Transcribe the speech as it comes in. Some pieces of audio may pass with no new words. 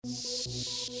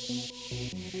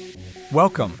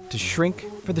Welcome to Shrink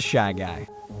for the Shy Guy.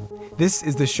 This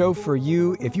is the show for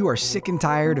you if you are sick and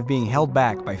tired of being held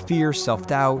back by fear,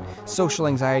 self-doubt, social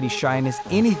anxiety, shyness,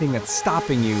 anything that's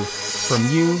stopping you from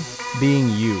you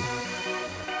being you.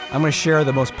 I'm going to share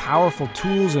the most powerful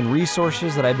tools and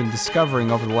resources that I've been discovering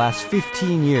over the last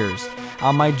 15 years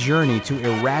on my journey to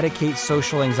eradicate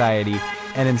social anxiety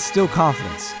and instill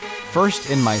confidence,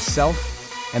 first in myself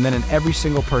and then in every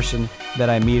single person that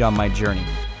I meet on my journey.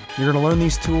 You're going to learn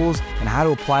these tools and how to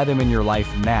apply them in your life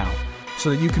now so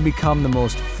that you can become the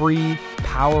most free,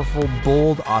 powerful,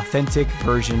 bold, authentic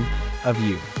version of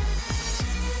you.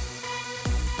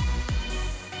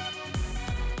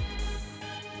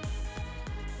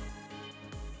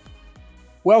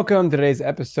 Welcome to today's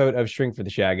episode of Shrink for the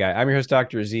Shy Guy. I'm your host,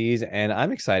 Dr. Aziz, and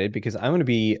I'm excited because I'm going to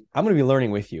be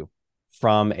learning with you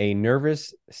from a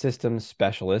nervous system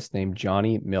specialist named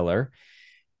Jonny Miller.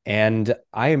 And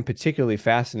I am particularly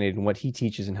fascinated in what he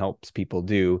teaches and helps people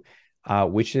do,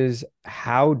 which is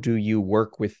how do you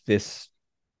work with this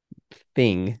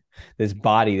thing, this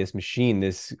body, this machine,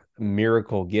 this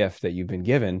miracle gift that you've been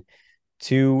given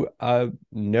to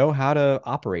know how to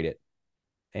operate it.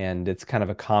 And it's kind of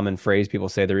a common phrase. People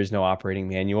say there is no operating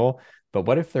manual, but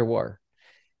what if there were?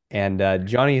 And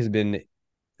Jonny has been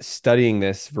studying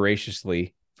this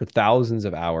voraciously for thousands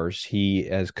of hours. He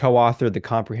has co-authored the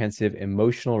comprehensive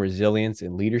emotional resilience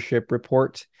and leadership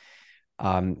report.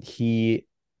 He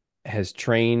has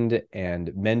trained and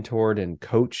mentored and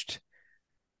coached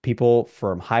people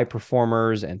from high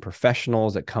performers and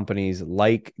professionals at companies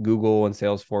like Google and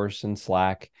Salesforce and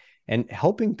Slack, and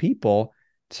helping people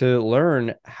to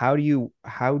learn how do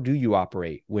you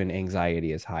operate when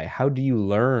anxiety is high? How do you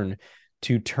learn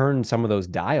to turn some of those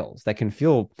dials that can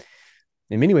feel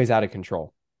in many ways out of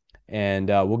control? And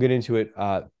we'll get into it,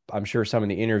 I'm sure, some in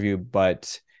the interview,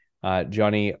 but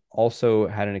Jonny also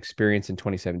had an experience in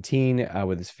 2017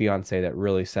 with his fiance that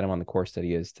really set him on the course that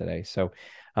he is today. So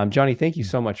Jonny, thank you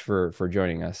so much for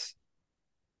joining us.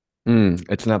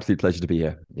 It's an absolute pleasure to be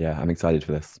here. Yeah, I'm excited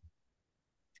for this.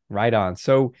 Right on.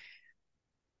 So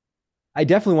I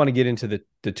definitely want to get into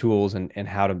the tools and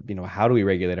how to, how do we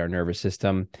regulate our nervous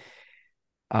system?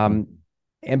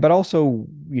 But also,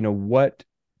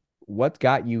 what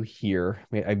got you here?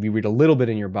 I mean, we read a little bit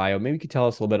in your bio. Maybe you could tell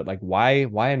us a little bit like why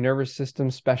a nervous system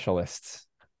specialist?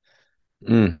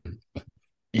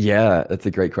 Yeah, that's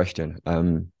a great question.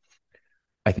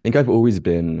 I think I've always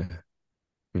been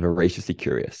voraciously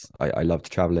curious. I loved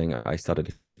traveling. I started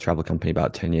a travel company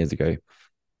about 10 years ago.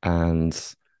 And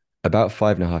about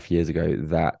 5.5 years ago,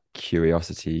 that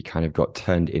curiosity kind of got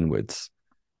turned inwards.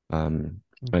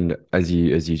 And as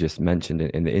you just mentioned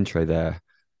in the intro there,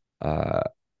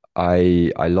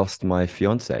 I lost my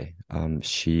fiance.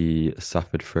 She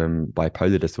suffered from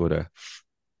bipolar disorder.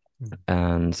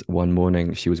 And one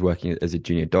morning she was working as a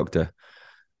junior doctor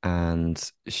and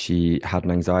she had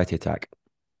an anxiety attack,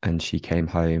 and she came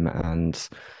home and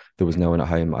there was no one at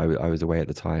home. I was away at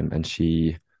the time, and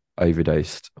she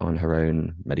overdosed on her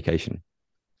own medication.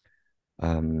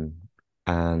 And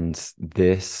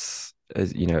this,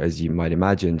 as you might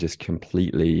imagine, just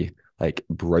completely like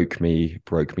broke me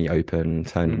open,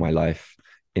 turned my life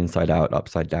inside out,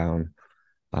 upside down.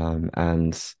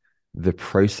 And the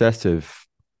process of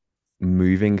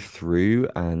moving through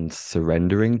and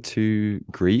surrendering to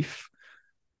grief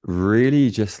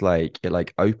really just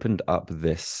it opened up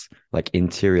this like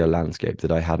interior landscape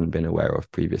that I hadn't been aware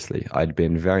of previously. I'd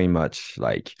been very much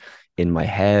like in my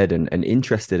head and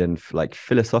interested and like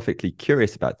philosophically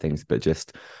curious about things, but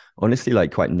just honestly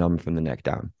like quite numb from the neck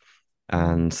down.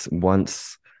 And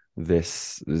once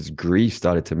this grief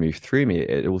started to move through me,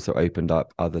 it also opened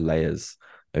up other layers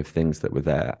of things that were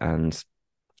there and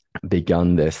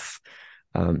begun this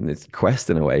quest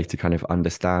in a way to kind of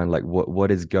understand like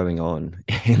what is going on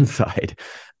inside.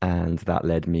 And that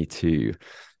led me to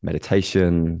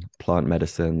meditation, plant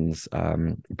medicines,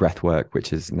 breath work,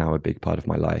 which is now a big part of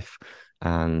my life,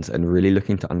 and really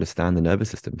looking to understand the nervous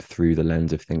system through the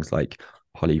lens of things like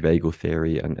polyvagal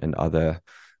theory and other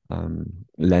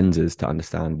lenses to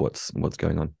understand what's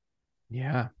going on.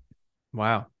 Yeah.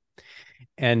 Wow.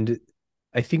 And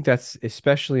I think that's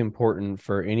especially important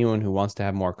for anyone who wants to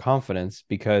have more confidence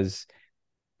because,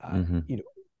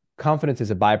 confidence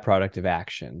is a byproduct of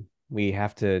action. We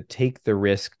have to take the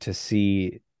risk to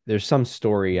see there's some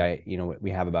story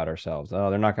we have about ourselves. Oh,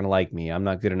 they're not going to like me. I'm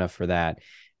not good enough for that.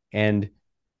 And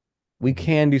we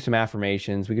can do some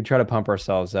affirmations. We can try to pump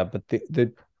ourselves up, but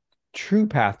the true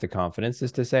path to confidence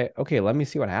is to say, okay, let me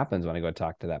see what happens when I go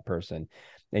talk to that person.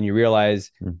 And you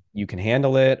realize you can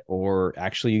handle it, or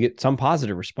actually you get some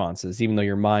positive responses, even though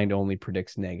your mind only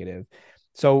predicts negative.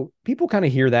 So people kind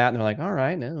of hear that and they're like, all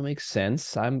right, that makes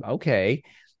sense. I'm okay.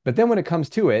 But then when it comes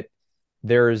to it,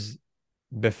 there's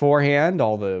beforehand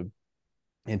all the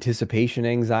anticipation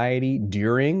anxiety.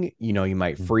 During, you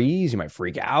might freeze, you might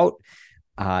freak out.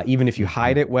 Even if you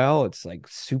hide Mhm. it well, it's like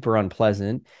super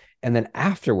unpleasant. And then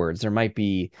afterwards, there might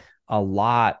be a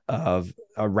lot of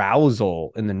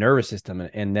arousal in the nervous system.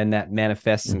 And then that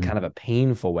manifests in Mhm. kind of a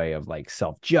painful way of like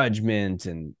self judgment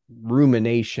and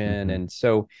rumination. Mhm. And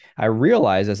so I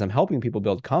realize as I'm helping people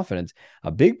build confidence,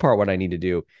 a big part what I need to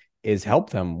do is help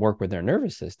them work with their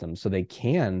nervous system so they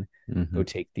can go Mhm.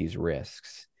 take these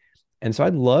risks. And so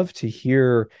I'd love to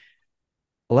hear,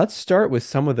 let's start with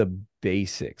some of the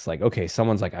basics. Like, okay,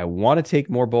 someone's like, I want to take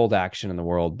more bold action in the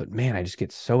world, but man, I just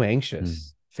get so Mhm.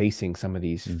 anxious facing some of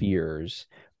these Mhm. fears.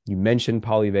 You mentioned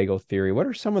polyvagal theory. What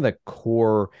are some of the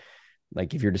core,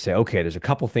 like if you're to say, okay, there's a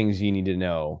couple things you need to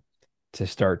know to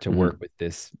start to work Mhm.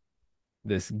 with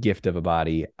this gift of a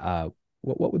body.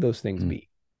 What would those things Mhm. be?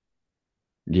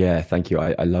 Yeah, thank you.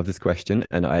 I love this question.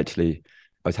 And I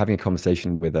was having a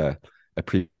conversation with a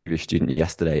previous student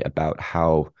yesterday about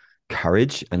how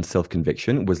courage and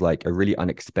self-conviction was like a really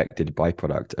unexpected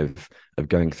byproduct of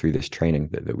going through this training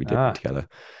that we did Ah, together.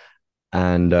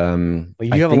 And well,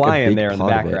 I you have a think a lion big there in the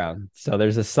part of it, background, so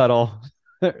there's a subtle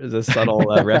there's a subtle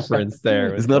reference there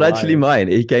it's with the not actually lion. mine.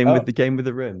 He came with Oh, the game with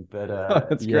the rim, but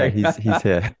that's yeah, great. he's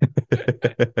here.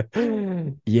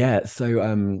 Yeah,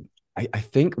 so I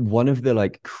think one of the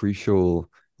like crucial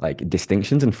like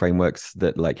distinctions and frameworks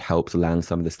that like helps land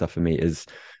some of this stuff for me is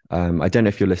I don't know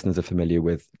if your listeners are familiar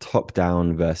with top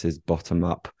down versus bottom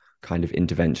up kind of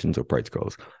interventions or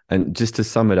protocols. And just to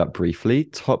sum it up briefly,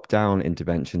 top down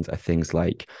interventions are things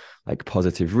like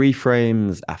positive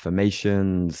reframes,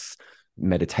 affirmations,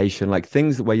 meditation, like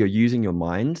things where you're using your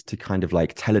mind to kind of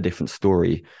like tell a different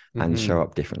story and show Hmm.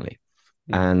 up differently.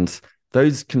 Hmm. And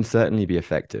those can certainly be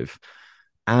effective.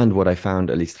 And what I found,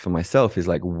 at least for myself, is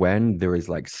like when there is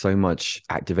like so much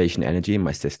activation energy in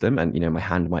my system, and my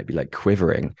hand might be like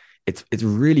quivering, it's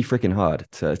really freaking hard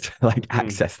to like Hmm.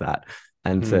 access that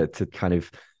and Hmm. to kind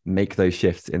of make those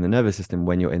shifts in the nervous system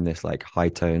when you're in this like high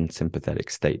tone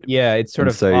sympathetic state. Yeah, it sort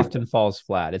And of so often falls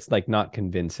flat. It's like not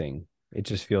convincing. It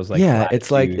just feels like yeah,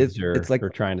 it's like platitudes it's or like we're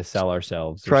trying to sell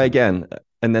ourselves or try something. again,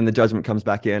 and then the judgment comes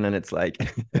back in and it's like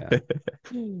Yeah.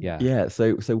 Yeah. yeah,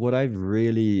 so what I've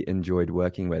really enjoyed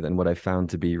working with and what I found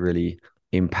to be really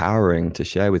empowering to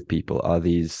share with people are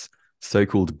these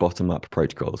so-called bottom-up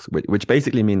protocols, which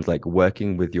basically means like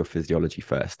working with your physiology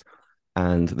first.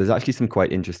 And there's actually some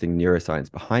quite interesting neuroscience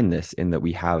behind this in that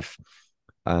we have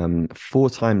 4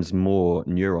 times more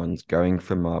neurons going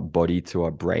from our body to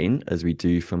our brain as we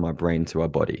do from our brain to our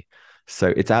body.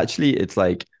 So it's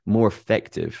like more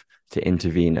effective to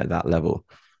intervene at that level.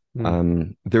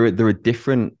 Hmm. There are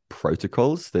different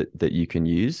protocols that you can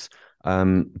use,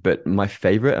 but my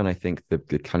favorite and I think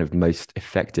the kind of most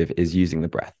effective is using the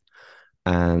breath.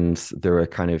 And there are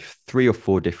kind of 3 or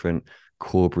 4 different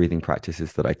core breathing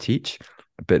practices that I teach,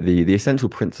 but the essential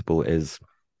principle is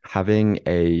having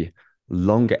a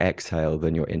longer exhale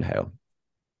than your inhale.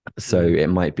 So Hmm. it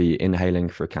might be inhaling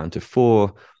for a count of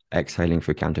 4, exhaling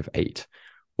for a count of 8,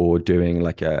 or doing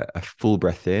like a full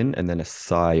breath in and then a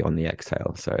sigh on the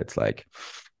exhale. So it's like,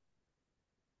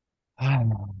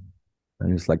 and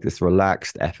it's like this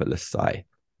relaxed, effortless sigh.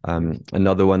 Hmm.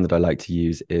 Another one that I like to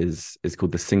use is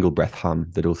called the single breath hum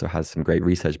that also has some great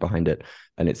research behind it.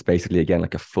 And it's basically again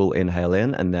like a full inhale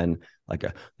in and then like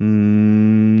a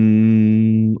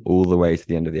all the way to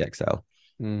the end of the exhale.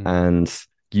 Hmm. And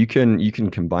you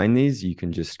can combine these. You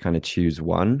can just kind of choose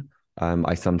one. I'll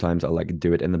like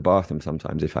do it in the bathroom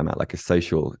sometimes if I'm at like a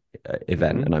social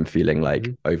event Hmm. and I'm feeling like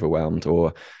Hmm. overwhelmed,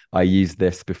 or I use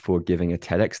this before giving a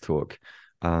TEDx talk.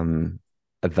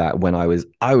 That when I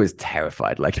was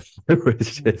terrified, like it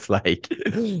was just like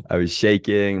I was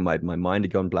shaking, my mind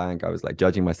had gone blank. I was like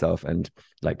judging myself, and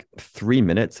like 3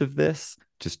 minutes of this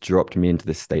just dropped me into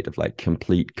this state of like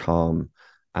complete calm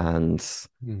and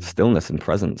Hmm. stillness and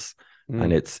presence.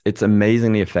 And Hmm. it's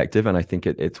amazingly effective, and I think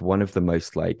it's one of the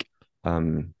most like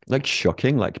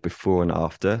shocking like before and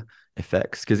after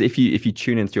effects, because if you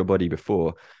tune into your body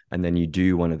before and then you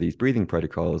do one of these breathing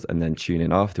protocols and then tune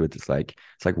in afterwards, it's like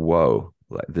whoa,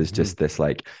 like there's Hmm. just this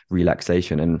like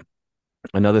relaxation. And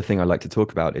another thing I like to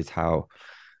talk about is how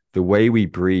the way we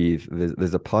breathe,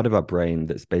 there's a part of our brain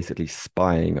that's basically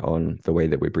spying on the way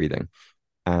that we're breathing.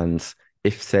 And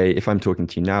if I'm talking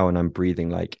to you now and I'm breathing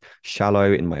like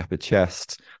shallow in my upper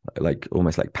chest, like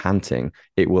almost like panting,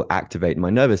 it will activate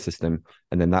my nervous system.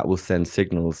 And then that will send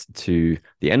signals to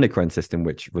the endocrine system,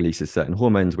 which releases certain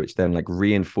hormones, which then like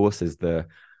reinforces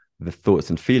the thoughts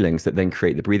and feelings that then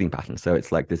create the breathing pattern. So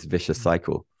it's like this vicious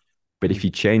cycle. But if you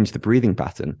change the breathing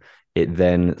pattern, it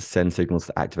then sends signals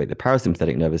to activate the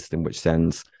parasympathetic nervous system, which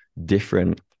sends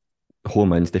different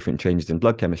hormones, different changes in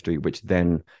blood chemistry, which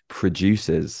then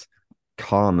produces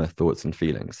calmer thoughts and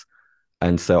feelings.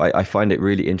 And so I find it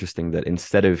really interesting that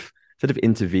instead of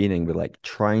intervening with like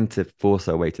trying to force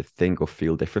our way to think or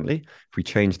feel differently, if we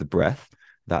change the breath,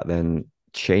 that then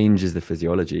changes the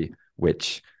physiology,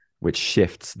 which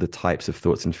shifts the types of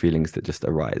thoughts and feelings that just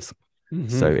arise.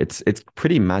 So Mm-hmm. it's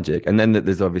pretty magic. And then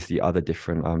there's obviously other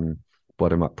different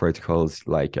bottom up protocols,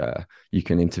 like you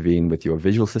can intervene with your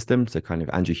visual system. So kind of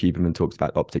Andrew Huberman talks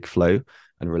about optic flow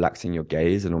and relaxing your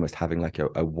gaze and almost having like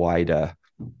a wider,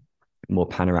 more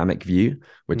panoramic view,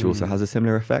 which also Mm-hmm. has a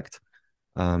similar effect.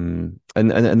 And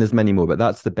there's many more, but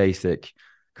that's the basic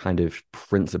kind of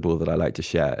principle that I like to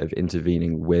share of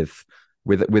intervening with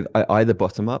either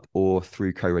bottom up or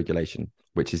through co-regulation,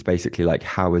 which is basically like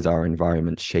how is our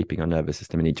environment shaping our nervous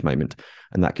system in each moment.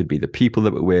 And that could be the people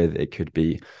that we're with. It could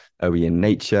be, are we in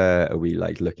nature? Are we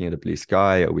like looking at a blue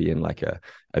sky? Are we in like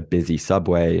a busy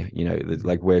subway? You know,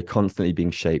 like we're constantly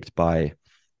being shaped by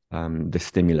the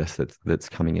stimulus that's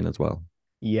coming in as well.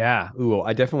 Yeah. Ooh,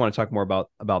 I definitely want to talk more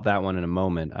about that one in a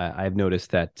moment. I've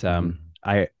noticed that Mhm.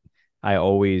 I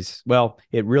always, well,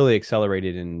 it really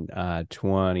accelerated in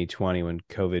 2020 when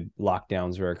COVID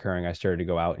lockdowns were occurring. I started to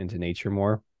go out into nature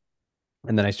more,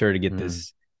 and then I started to get Mm.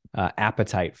 this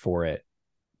appetite for it.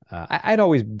 I'd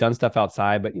always done stuff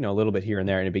outside, but a little bit here and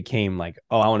there, and it became like,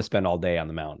 oh, I want to spend all day on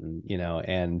the mountain,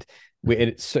 and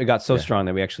it got so Yeah. strong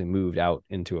that we actually moved out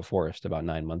into a forest about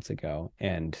 9 months ago,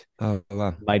 and Oh,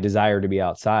 wow. my desire to be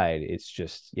outside, it's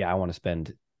just, yeah, I want to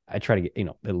spend. I try to get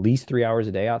at least 3 hours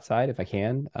a day outside if I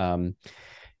can. And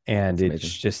That's it's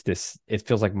amazing. just this. It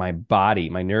feels like my body,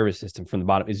 my nervous system from the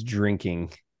bottom is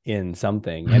drinking in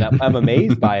something, and I'm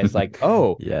amazed by it. It's like,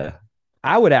 oh, Yeah.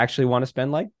 I would actually want to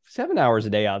spend like 7 hours a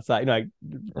day outside. Like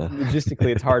Uh,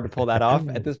 logistically, it's hard to pull that off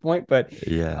at this point. But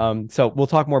yeah. so we'll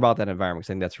talk more about that environment.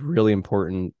 'Cause I think that's really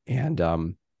important.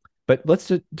 And but let's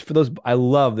just for those. I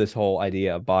love this whole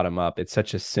idea of bottom up. It's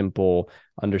such a simple,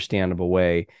 understandable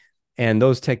way, and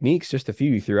those techniques, just a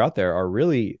few you threw out there, are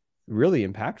really, really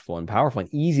impactful and powerful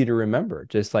and easy to remember.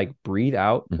 Just like breathe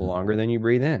out Hmm. longer than you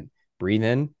breathe in,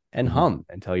 and Hmm. hum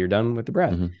until you're done with the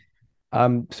breath.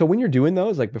 Hmm. So when you're doing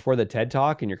those, like before the TED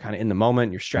talk and you're kind of in the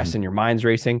moment, you're Hmm. stressing, your mind's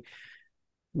racing.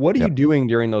 What are you Yep. doing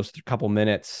during those couple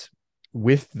minutes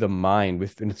with the mind,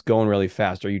 and it's going really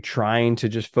fast? Are you trying to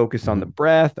just focus on the Hmm.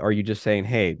 breath? Are you just saying,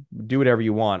 hey, do whatever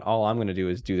you want. All I'm going to do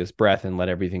is do this breath and let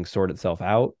everything sort itself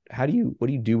out. What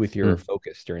do you do with your Mm.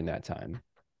 focus during that time?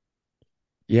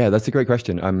 Yeah, that's a great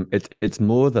question. It's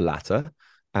more the latter,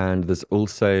 and there's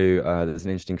also there's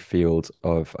an interesting field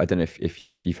of I don't know if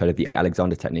you've heard of the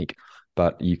Alexander technique,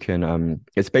 but you can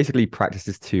it's basically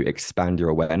practices to expand your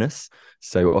awareness.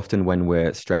 So often when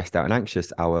we're stressed out and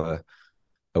anxious, our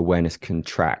awareness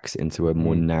contracts into a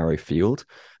more Mm, narrow field.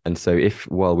 And so if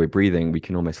while we're breathing, we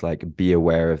can almost like be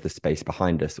aware of the space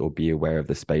behind us or be aware of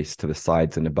the space to the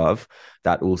sides and above,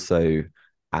 that also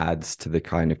adds to the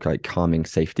kind of like calming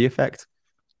safety effect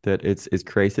that it's is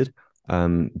created.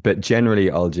 But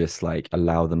generally I'll just like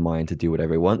allow the mind to do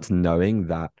whatever it wants, knowing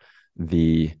that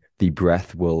the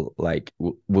breath will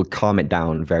calm it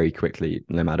down very quickly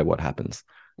no matter what happens.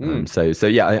 mm. So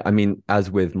yeah, I mean, as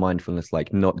with mindfulness,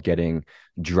 like not getting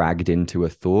dragged into a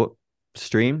thought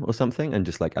stream or something, and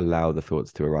just like allow the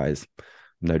thoughts to arise,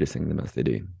 noticing them as they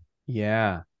do.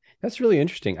 Yeah, that's really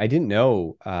interesting. I didn't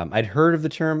know. I'd heard of the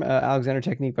term Alexander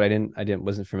technique, but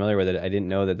wasn't familiar with it. I didn't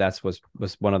know that was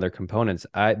one of their components.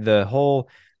 The whole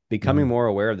becoming Mm. more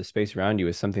aware of the space around you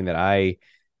is something that I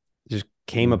just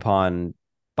came Mm. upon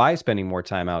by spending more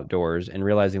time outdoors and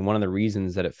realizing one of the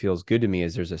reasons that it feels good to me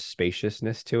is there's a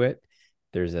spaciousness to it.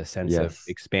 There's a sense of Yes,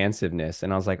 expansiveness.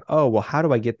 And I was like, oh, well, how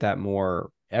do I get that more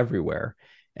everywhere?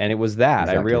 And it was that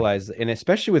I exactly. realized, and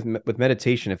especially with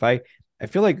meditation, if I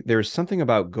feel like there's something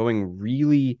about going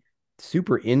really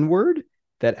super inward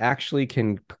that actually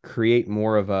can create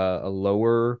more of a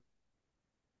lower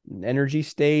energy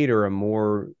state or a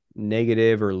more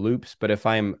negative or loops. But if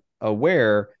I'm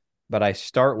aware, but I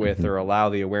start with Hmm. or allow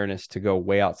the awareness to go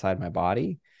way outside my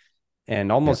body and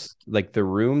Yep. almost like the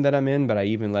room that I'm in, but I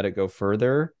even let it go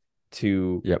further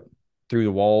to Yep. through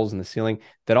the walls and the ceiling,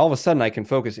 that all of a sudden I can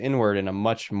focus inward in a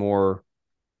much more,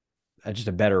 just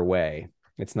a better way.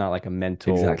 It's not like a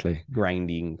mental Exactly.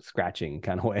 grinding, scratching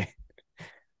kind of way.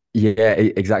 Yeah,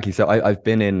 exactly. So I've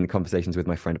been in conversations with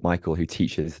my friend Michael, who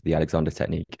teaches the Alexander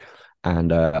technique,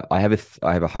 and I have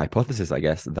a hypothesis, I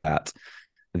guess, that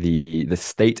the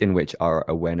state in which our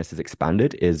awareness is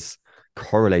expanded is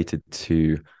correlated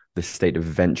to the state of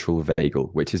ventral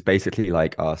vagal, which is basically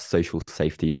like our social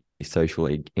safety, social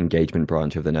engagement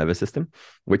branch of the nervous system,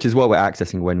 which is what we're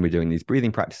accessing when we're doing these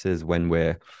breathing practices, when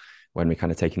we're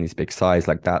kind of taking these big sighs.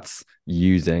 Like that's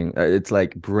using it's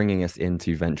like bringing us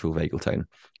into ventral vagal tone.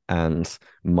 And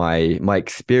my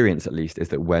experience, at least, is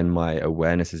that when my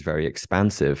awareness is very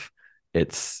expansive,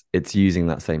 it's using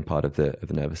that same part of the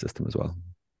nervous system as well.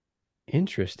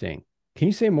 Interesting. Can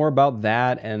you say more about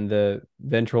that and the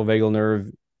ventral vagal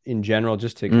nerve in general,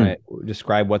 just to kind Mm, of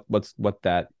describe what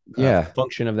that yeah.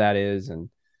 function of that is? And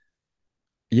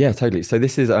Yeah, totally. So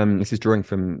this is drawing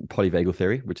from polyvagal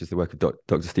theory, which is the work of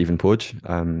Dr. Stephen Porges.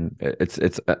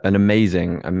 It's an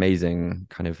amazing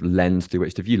kind of lens through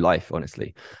which to view life,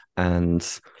 honestly. And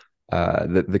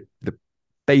the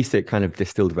basic kind of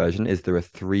distilled version is there are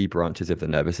three branches of the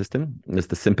nervous system. There's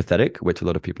the sympathetic, which a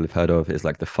lot of people have heard of, is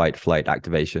like the fight, flight,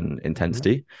 activation, Mhm.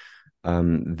 intensity.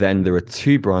 Then there are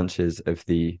two branches of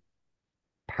the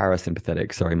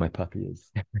parasympathetic. Sorry, my puppy is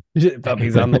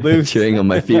Puppy's on the loose. chewing on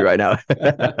my feet right now.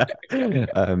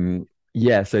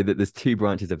 Yeah, so that there's two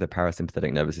branches of the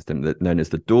parasympathetic nervous system that known as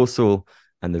the dorsal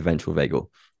and the ventral vagal.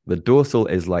 The dorsal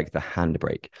is like the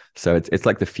handbrake. So it's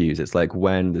like the fuse. It's like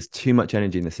when there's too much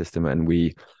energy in the system and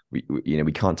we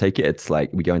can't take it. It's like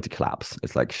we go into collapse.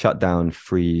 It's like shut down,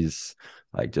 freeze,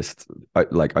 like just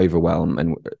like overwhelm.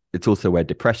 And it's also where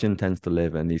depression tends to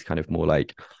live, and these kind of more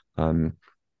like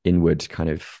inward kind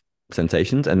of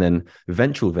sensations. And then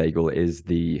ventral vagal is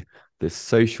the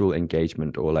social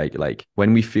engagement, or like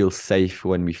when we feel safe,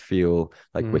 when we feel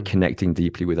like we're Mm. connecting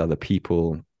deeply with other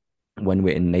people, when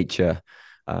we're in nature.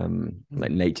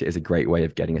 Like nature is a great way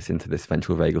of getting us into this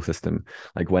ventral vagal system.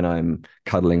 Like when I'm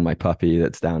cuddling my puppy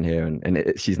that's down here,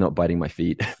 and she's not biting my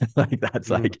feet, like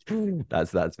Mm.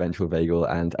 that's ventral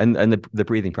vagal. And the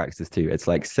breathing practices too. It's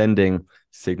like sending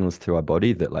signals to our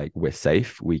body that like we're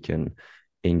safe, we can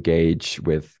engage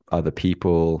with other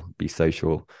people, be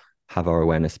social, have our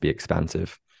awareness be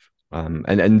expansive.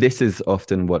 And this is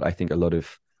often what I think a lot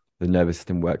of the nervous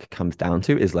system work comes down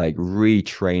to, is like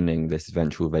retraining this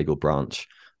ventral vagal branch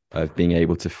of being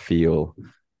able to feel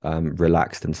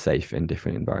relaxed and safe in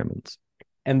different environments.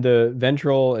 And the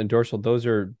ventral and dorsal, those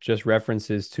are just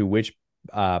references to which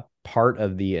part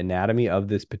of the anatomy of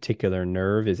this particular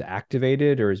nerve is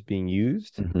activated or is being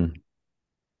used. Mhm.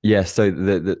 Yeah, so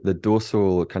the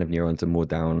dorsal kind of neurons are more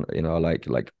down in our like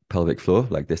pelvic floor,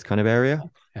 like this kind of area.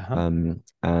 Uh-huh.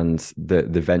 And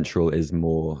the ventral is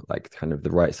more like kind of the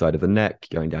right side of the neck,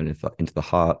 going down into the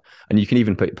heart. And you can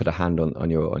even put a hand on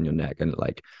your neck and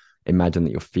like imagine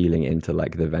that you're feeling into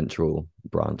like the ventral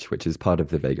branch, which is part of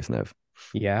the vagus nerve.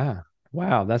 Yeah.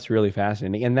 Wow, that's really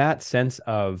fascinating. And that sense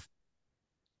of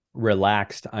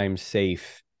relaxed, I'm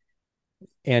safe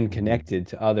and Mhm. connected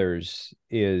to others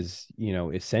is,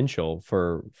 essential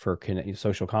for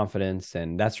social confidence.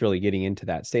 And that's really getting into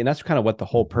that state. And that's kind of what the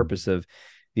whole Mhm. purpose of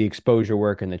the exposure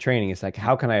work and the training is. Like,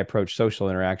 how can I approach social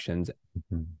interactions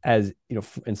Mhm. as,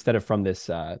 instead of from this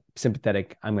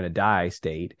sympathetic I'm going to die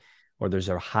state, or there's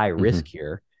a high risk Mhm.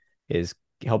 here, is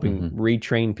helping Mhm.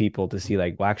 retrain people to see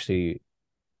like, well, actually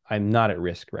I'm not at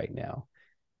risk right now.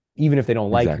 Even if they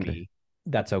don't like Exactly. me,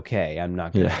 that's okay. I'm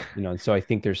not Yeah. gonna, and so I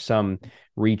think there's some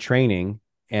retraining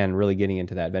and really getting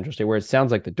into that ventral state, where it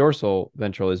sounds like the dorsal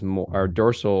ventral is more, or Mhm.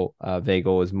 dorsal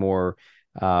vagal is more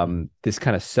this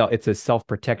kind of it's a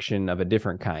self-protection of a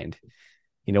different kind.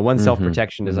 One Mhm.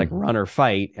 self-protection is like Mhm. run or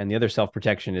fight, and the other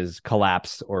self-protection is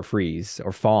collapse or freeze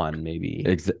or fawn, maybe.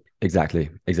 Exactly.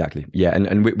 Yeah,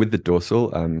 and with the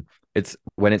dorsal, it's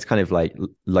when it's kind of like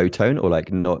low tone or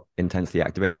like not intensely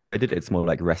activated. It's more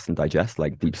like rest and digest,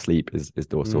 like deep sleep is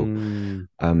dorsal. Mm,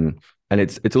 Um, and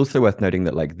it's also worth noting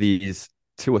that like these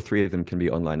two or three of them can be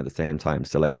online at the same time.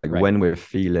 So like right. when we're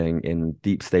feeling in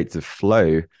deep states of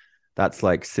flow, that's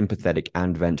like sympathetic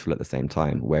and ventral at the same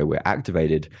time, where we're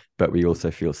activated, but we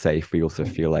also feel safe. We also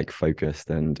feel like focused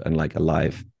and like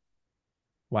alive.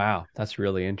 Wow, that's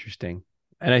really interesting.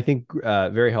 And I think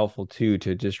very helpful too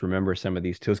to just remember some of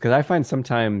these tools, because I find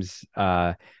sometimes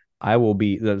I will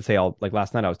be, let's say, I'll, like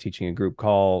last night I was teaching a group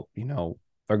call,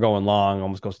 they're going long,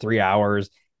 almost goes 3 hours,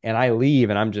 and I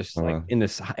leave and I'm just Oh, like wow. in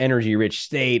this energy rich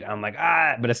state. I'm like,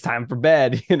 but it's time for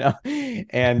bed,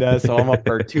 and so I'm up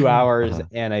for 2 hours, Uh-huh.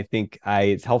 and I think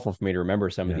it's helpful for me to remember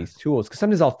some of Yeah. these tools, because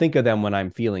sometimes I'll think of them when I'm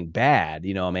feeling bad,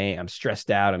 I'm stressed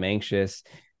out, I'm anxious,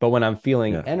 but when I'm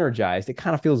feeling Yeah. energized, it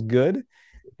kind of feels good.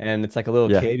 And it's like a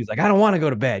little Yeah. kid. He's like, I don't want to go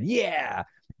to bed. Yeah.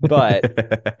 But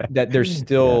that there's Yeah.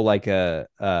 still like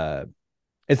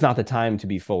it's not the time to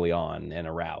be fully on and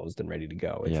aroused and ready to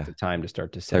go. It's Yeah. the time to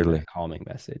start to send Totally. that calming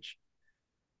message.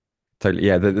 Totally.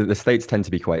 Yeah. The states tend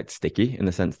to be quite sticky in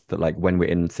the sense that like when we're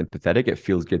in sympathetic, it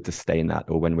feels good to stay in that,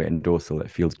 or when we're in dorsal,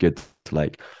 it feels good to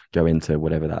like go into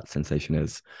whatever that sensation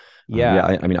is. Yeah,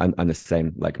 Yeah. I mean, I'm the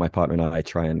same. Like my partner and I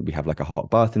try and we have like a hot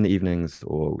bath in the evenings,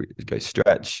 or we go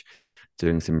stretch,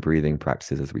 doing some breathing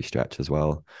practices as we stretch as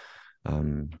well.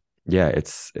 Um, yeah,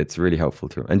 it's really helpful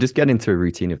to and just get into a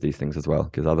routine of these things as well,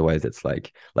 because otherwise it's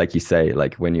like you say,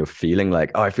 like when you're feeling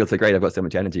like, oh, I feel so great, I've got so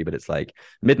much energy, but it's like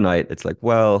midnight, it's like,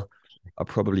 well, I'll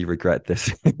probably regret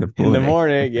this in the In the morning.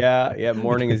 morning. Yeah. Yeah.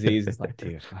 Morning Aziz is like,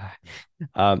 dude.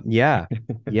 Yeah.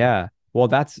 Yeah. Well,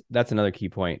 that's another key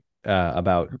point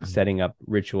about setting up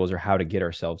rituals or how to get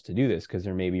ourselves to do this, because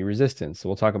there may be resistance. So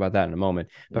we'll talk about that in a moment.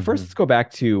 But first, let's Mhm. go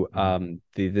back to Mhm.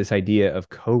 this idea of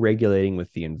co-regulating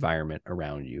with the environment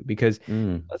around you, because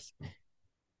Mm. let's,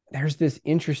 there's this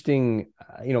interesting,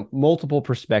 multiple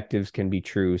perspectives can be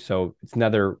true. So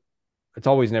it's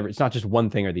always never, it's not just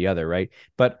one thing or the other, right?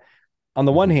 But on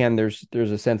the one Mhm. hand,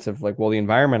 there's a sense of like, well, the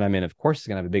environment I'm in, of course, is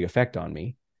going to have a big effect on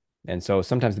me. And so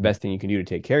sometimes the Mhm. best thing you can do to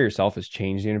take care of yourself is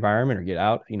change the environment or get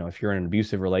out. If you're in an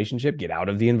abusive relationship, get out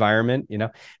of the environment.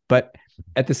 But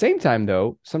at the same time,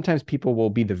 though, sometimes people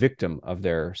will be the victim of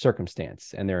their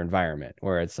circumstance and their environment,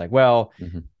 where it's like, well,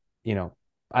 Mhm. you know,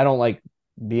 I don't like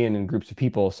being in groups of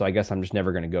people, so I guess I'm just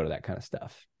never going to go to that kind of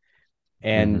stuff.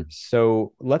 And Mhm.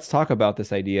 so let's talk about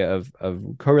this idea of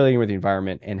correlating with the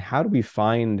environment, and how do we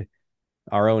find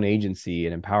our own agency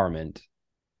and empowerment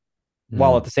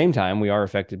while at Mm. the same time we are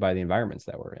affected by the environments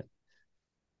that we're in.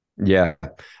 Yeah,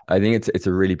 I think it's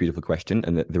a really beautiful question,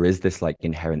 and that there is this like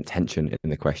inherent tension in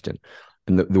the question.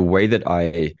 And the way that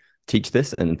I teach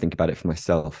this and think about it for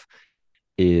myself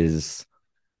is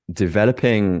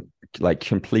developing like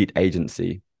complete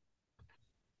agency.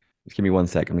 Just give me 1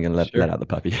 sec. I'm gonna let Sure. out the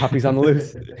puppy. Puppy's on the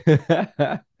loose.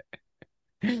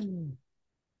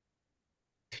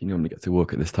 She normally gets to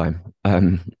walk at this time.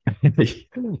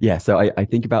 Yeah, so I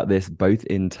think about this both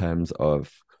in terms of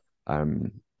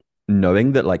um,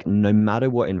 knowing that like no matter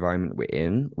what environment we're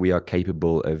in, we are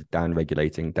capable of down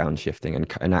regulating, downshifting,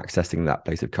 and accessing that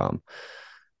place of calm.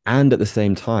 And at the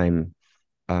same time,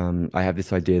 I have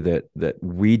this idea that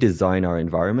we design our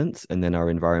environments, and then our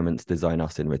environments design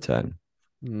us in return.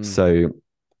 Mm, So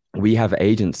we have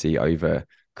agency over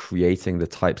creating the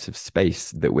types of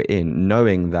space that we're in,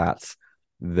 knowing that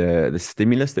the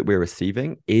stimulus that we're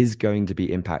receiving is going to be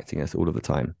impacting us all of the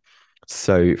time.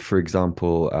 So, for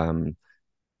example,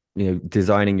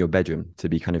 designing your bedroom to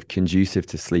be kind of conducive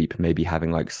to sleep, maybe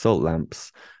having like salt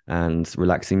lamps and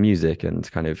relaxing music and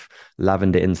kind of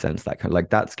lavender incense, that kind of like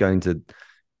that's going to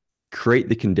create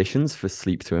the conditions for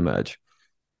sleep to emerge.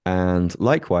 And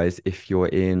likewise, if you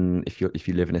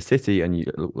live in a city and you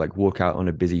like walk out on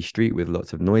a busy street with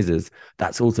lots of noises,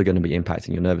 that's also going to be impacting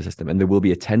your nervous system, and there will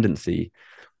be a tendency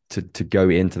to go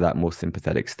into that more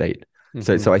sympathetic state.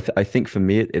 So mm-hmm, I think for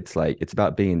me it's like it's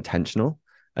about being intentional,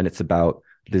 and it's about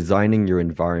designing your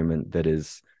environment that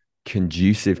is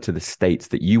conducive to the states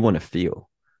that you want to feel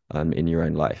in your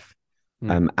own life,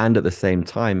 mm, and at the same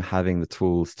time having the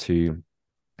tools to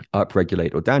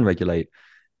upregulate or downregulate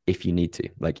if you need to.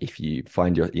 Like if you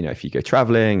find if you go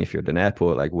traveling, if you're at an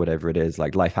airport, like whatever it is,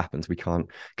 like life happens, we can't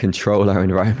control our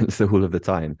environments all of the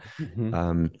time. mm-hmm.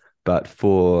 um but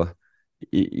for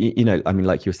I mean,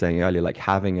 like you were saying earlier, like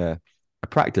having a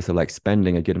practice of like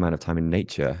spending a good amount of time in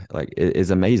nature like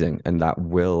is amazing, and that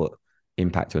will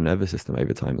impact your nervous system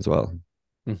over time as well.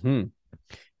 Mm-hmm.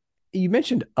 You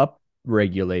mentioned up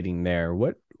regulating there.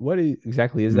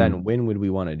 Exactly is that, and Mm. when would we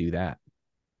want to do that?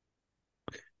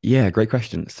 Yeah, great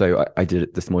question. So I did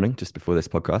it this morning just before this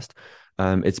podcast.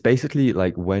 It's basically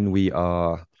like when we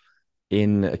are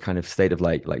in a kind of state of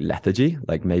like lethargy,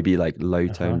 like maybe like low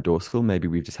tone Uh-huh. dorsal, maybe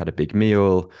we've just had a big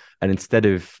meal, and instead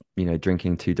of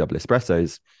drinking two double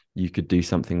espressos, you could do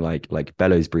something like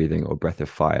bellows breathing or breath of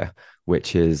fire,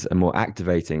 which is a more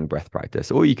activating breath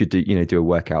practice. Or you could do a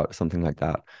workout, something like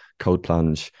that, cold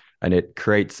plunge, and it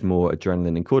creates more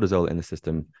adrenaline and cortisol in the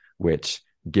system, which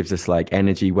gives us like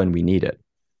energy when we need it.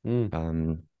 Mm.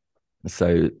 um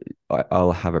so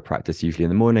I'll have a practice usually in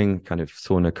the morning, kind of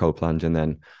sauna, cold plunge, and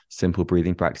then simple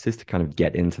breathing practices to kind of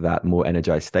get into that more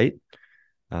energized state.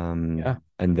 Yeah.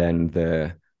 And then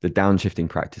the downshifting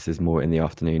practice is more in the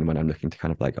afternoon when I'm looking to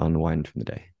kind of like unwind from the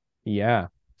day. Yeah.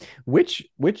 Which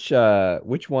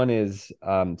one is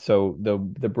so the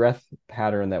breath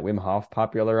pattern that Wim Hof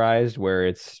popularized, where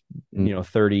it's Mm.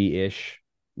 30-ish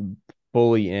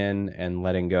fully in and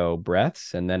letting go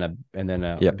breaths, and then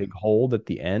a Yeah. big hold at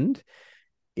the end.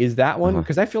 Is that one? Uh-huh.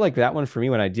 Because I feel like that one for me,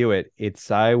 when I do it,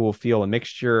 I will feel a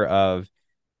mixture of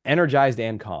energized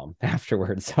and calm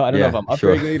afterwards. So I don't know if Yeah, I'm up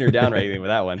sure. regulating or down regulating with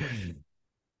that one.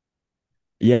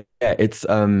 Yeah, it's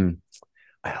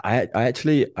I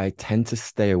actually I tend to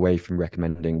stay away from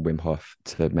recommending Wim Hof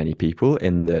to many people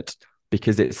in that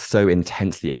because it's so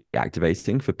intensely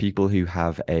activating for people who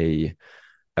have a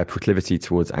proclivity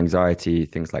towards anxiety,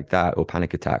 things like that, or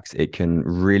panic attacks, it can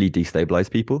really destabilize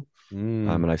people.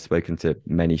 Mm, And I've spoken to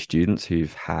many students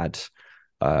who've had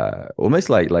almost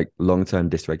like long-term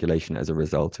dysregulation as a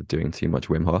result of doing too much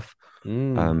Wim Hof.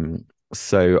 mm, Um,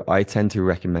 so I tend to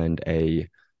recommend a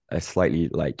slightly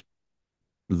like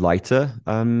lighter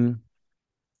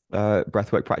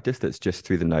breathwork practice that's just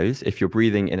through the nose. If you're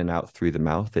breathing in and out through the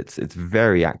mouth, it's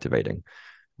very activating.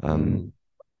 Um, mm,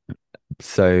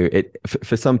 so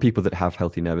for some people that have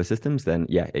healthy nervous systems, then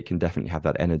yeah, it can definitely have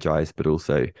that energized but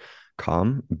also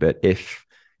calm. But if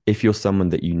you're someone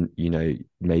that you know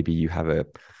maybe you have a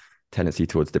tendency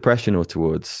towards depression or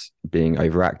towards being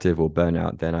overactive or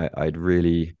burnout, then I'd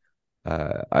really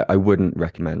I wouldn't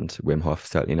recommend Wim Hof,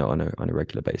 certainly not on a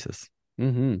regular basis.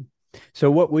 hmm.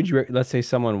 So what would you, let's say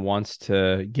someone wants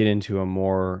to get into a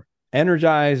more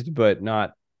energized, but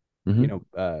not, you Hmm. know,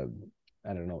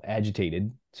 I don't know,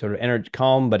 agitated, sort of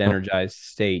calm but Oh, energized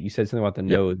state. You said something about the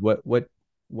yeah. nose.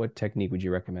 What technique would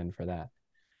you recommend for that?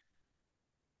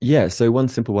 Yeah, so one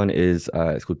simple one is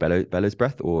it's called bellows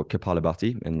breath or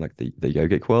Kapalabhati in like the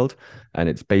yogic world, and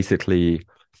it's basically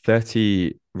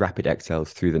 30 rapid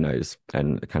exhales through the nose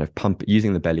and kind of pump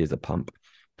using the belly as a pump.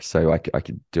 So I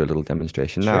could do a little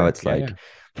demonstration now. Sure. It's Yeah, yeah. like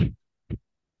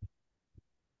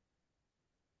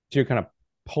So you're kind of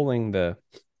pulling the,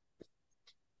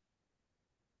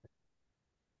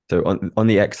 so on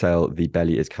the exhale, the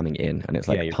belly is coming in and it's yeah,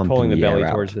 like you're pumping pulling the the air belly towards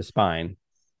out. the spine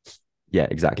Yeah,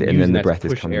 exactly. and And then using the that to breath is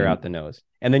push air coming out the nose.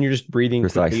 And then you're just breathing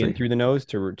quickly in precisely. through the nose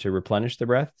to replenish the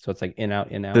breath. So it's like in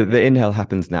out, in. The inhale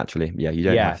happens naturally. Yeah, you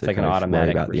don't Yeah, have it's to like an kind of worry automatic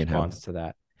about the inhale. response to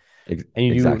that. And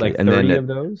you do Exactly. like And then 30 of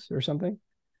those or something?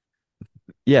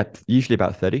 yeah, usually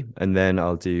about 30. And then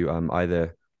I'll do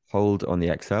either hold on the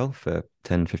exhale for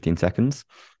 10, 15 seconds.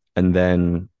 And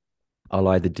then I'll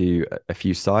either do a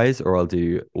few sighs or I'll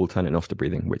do alternate nostril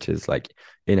breathing, which is like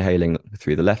inhaling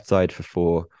through the left side for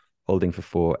 4, holding for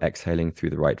 4, exhaling through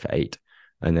the right for 8.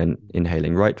 And then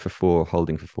inhaling right for 4,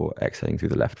 holding for 4, exhaling through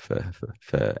the left for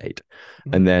 8.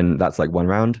 And Mm, then that's like one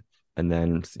round. And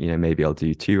then, maybe I'll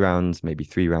do 2 rounds, maybe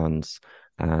 3 rounds.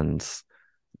 And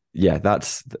yeah,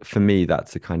 that's for me,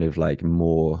 that's a kind of like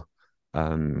more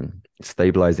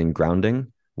stabilizing,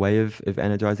 grounding way of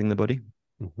energizing the body.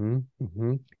 mm-hmm,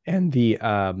 mm-hmm. And the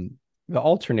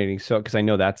alternating, so because I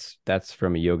know that's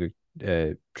from a yoga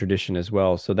tradition as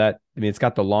well. So that, I mean, it's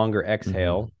got the longer Hmm.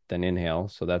 exhale than inhale,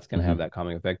 so that's going to have Hmm. that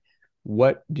calming effect.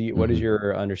 What is Hmm.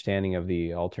 your understanding of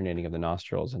the alternating of the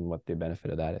nostrils and what the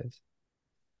benefit of that is?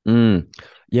 Mm.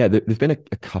 Yeah, there've been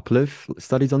a couple of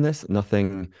studies on this.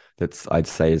 Nothing that's I'd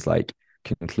say is like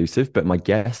conclusive, but my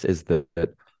guess is that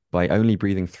by only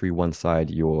breathing through one side,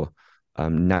 you're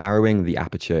narrowing the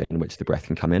aperture in which the breath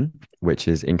can come in, which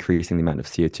is increasing the amount of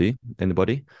CO2 in the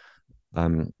body.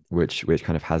 Which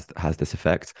kind of has this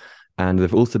effect. And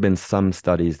there've also been some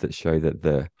studies that show that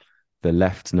the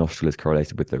left nostril is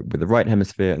correlated with the right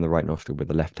hemisphere and the right nostril with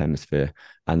the left hemisphere,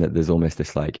 and that there's almost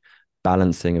this like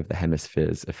balancing of the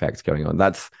hemispheres effect going on.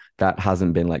 That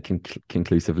hasn't been like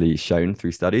conclusively shown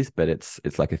through studies, but it's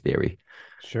like a theory.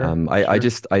 Sure, I sure.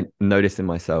 just I notice in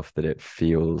myself that it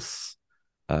feels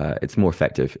it's more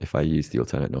effective if I use the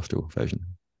alternate nostril version.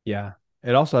 Yeah.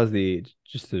 It also has the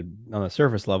just the on the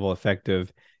surface level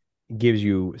effective gives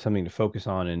you something to focus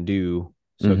on and do.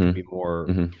 So it can be Hmm.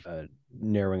 more Hmm.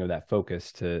 narrowing of that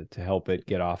focus to help it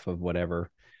get off of whatever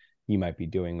you might be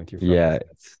doing with your focus. Yeah,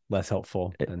 That's less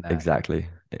helpful than that. exactly.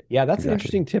 Yeah, that's an Exactly.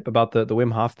 interesting tip about the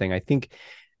Wim Hof thing. I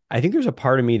think there's a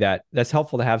part of me that's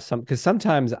helpful to have some because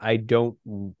sometimes I don't.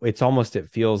 It's almost it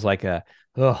feels like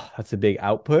that's a big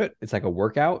output. It's like a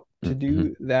workout to Hmm.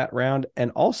 do that round.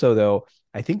 And also though,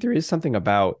 I think there is something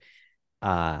about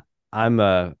uh I'm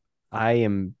a I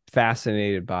am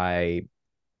fascinated by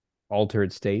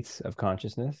altered states of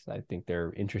consciousness. I think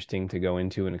they're interesting to go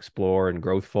into and explore and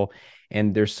growthful.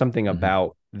 And there's something Hmm.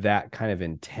 about that kind of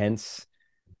intense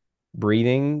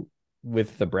breathing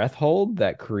with the breath hold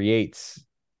that creates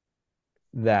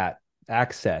that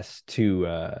access to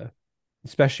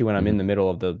especially when I'm in the Hmm. middle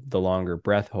of the longer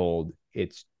breath hold,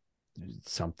 it's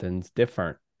something's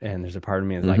different. And there's a part of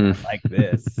me that's like, I Hmm. like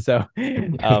this. So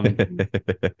but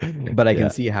I can Yeah.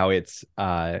 see how it's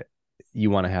you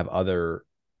want to have other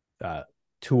uh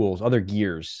tools, other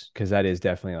gears, because that is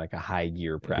definitely like a high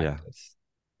gear Yeah. practice.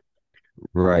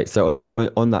 Right. So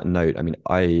on that note, I mean,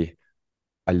 I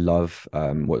love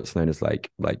what's known as like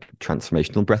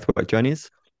transformational breathwork journeys,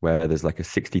 where there's like a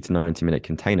 60 to 90 minute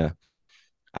container.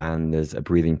 and there's a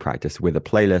breathing practice with a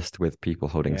playlist with people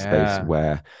holding space Yeah.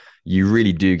 where you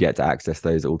really do get to access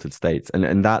those altered states.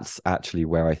 And that's actually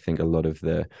where I think a lot of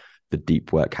the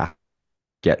deep work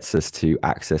gets us to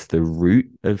access the root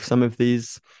of some of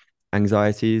these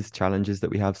anxieties, challenges that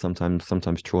we have, sometimes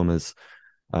traumas.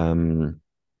 Um,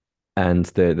 and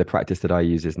the practice that I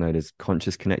use is known as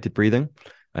conscious connected breathing.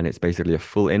 And it's basically a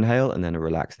full inhale and then a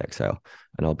relaxed exhale.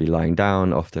 And I'll be lying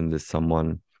down. Often there's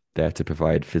someone there to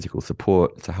provide physical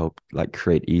support to help like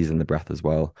create ease in the breath as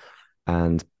well.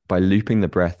 And by looping the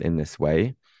breath in this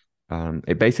way,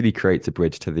 it basically creates a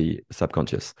bridge to the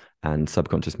subconscious, and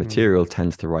subconscious Mm. material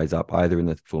tends to rise up either in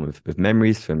the form of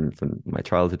memories from my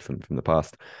childhood, from the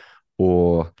past,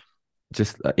 or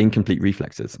just incomplete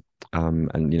reflexes.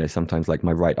 And sometimes like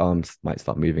my right arms might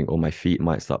start moving, or my feet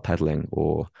might start pedaling,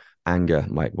 or anger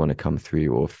might want to come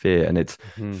through, or fear. And it's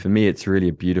Hmm. for me, it's really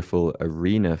a beautiful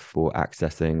arena for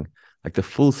accessing like the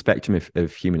full spectrum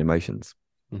of human emotions.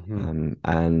 Hmm.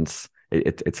 And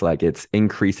it's like it's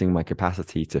increasing my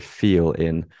capacity to feel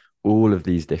in all of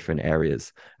these different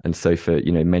areas. And so for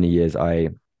many years, I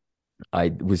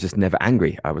was just never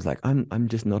angry. I was like, I'm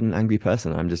just not an angry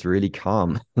person. I'm just really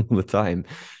calm all the time.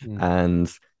 Mm.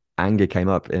 And anger came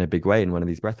up in a big way in one of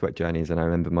these breathwork journeys. And I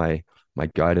remember my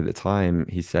guide at the time,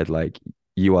 he said, like,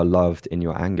 you are loved in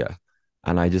your anger.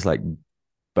 And I just like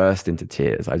burst into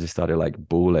tears. I just started like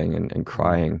bawling and Mm.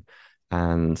 crying,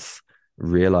 and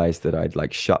realized that I'd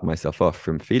like shut myself off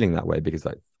from feeling that way because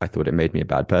I thought it made me a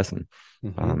bad person.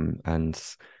 Hmm. And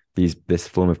this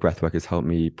form of breath work has helped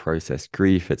me process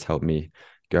grief. It's helped me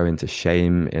go into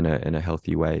shame in a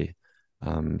healthy way.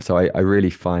 So I really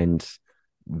find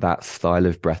that style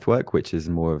of breath work, which is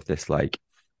more of this like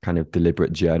kind of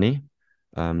deliberate journey,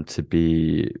 to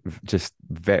be just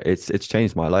very, it's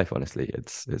changed my life, honestly.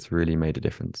 It's really made a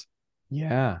difference.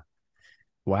 Yeah.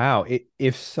 Wow.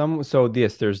 If some, so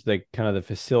this, there's the kind of the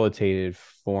facilitated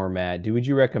format. Would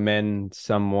you recommend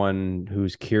someone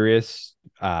who's curious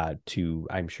to,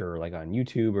 I'm sure, like on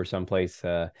YouTube or someplace,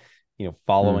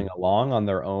 following Mm, along on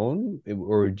their own?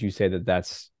 Or would you say that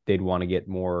they'd want to get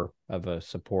more of a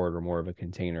support or more of a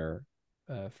container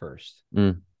first?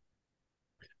 mm.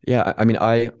 Yeah, I mean,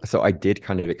 I did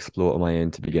kind of explore on my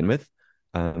own to begin with,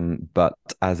 but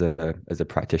as a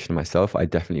practitioner myself, I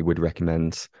definitely would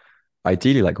recommend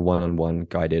ideally like one-on-one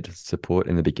guided support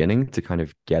in the beginning to kind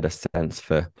of get a sense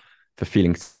for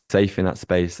feeling safe in that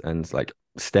space and like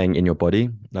staying in your body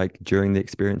like during the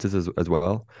experiences as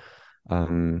well.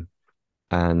 Um,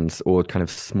 and or kind of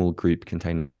small group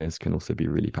containers can also be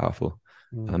really powerful.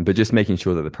 Mm. But just making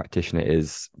sure that the practitioner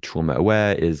is trauma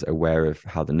aware, is aware of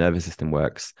how the nervous system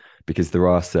works, because there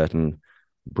are certain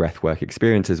breathwork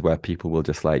experiences where people will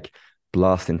just like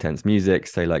blast intense music,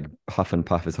 say like huff and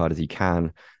puff as hard as you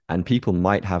can, and people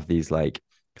might have these like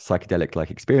psychedelic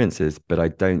like experiences, but I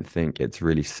don't think it's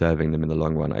really serving them in the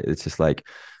long run. It's just like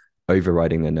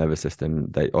overriding their nervous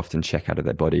system. They often check out of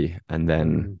their body and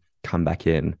then Mm. come back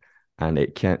in, and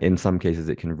it can, in some cases,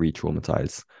 it can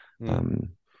re-traumatize. Mm. Um,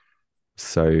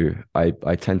 so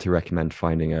I tend to recommend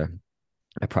finding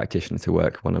a practitioner to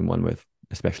work one on one with,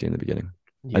 especially in the beginning,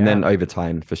 and Yeah. then over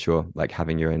time, for sure, like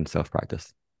having your own self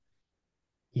practice.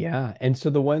 Yeah. And so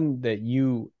the one that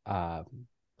you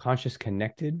conscious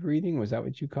connected breathing, was that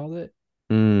what you called it?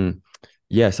 Mm.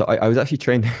 Yeah, so I was actually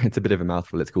trained. It's a bit of a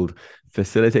mouthful. It's called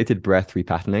facilitated breath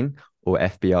repatterning, or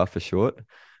FBR for short.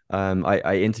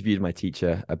 I interviewed my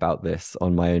teacher about this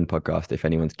on my own podcast, if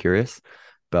anyone's curious.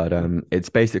 But Mm. it's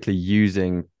basically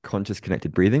using conscious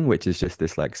connected breathing, which is just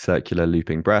this like circular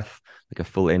looping breath, like a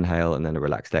full inhale and then a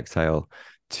relaxed exhale,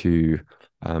 to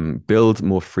build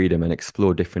more freedom and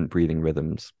explore different breathing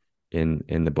rhythms in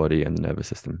the body and the nervous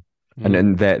system. And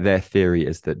Mm. then their theory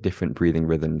is that different breathing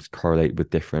rhythms correlate with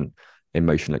different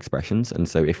emotional expressions. And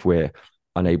so if we're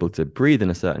unable to breathe in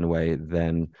a certain way,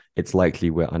 then it's likely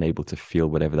we're unable to feel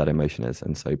whatever that emotion is.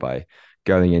 And so by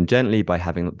going in gently, by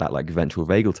having that like ventral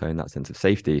vagal tone, that sense of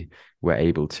safety, we're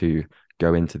able to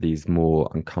go into these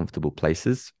more uncomfortable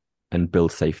places and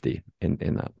build safety in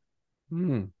that.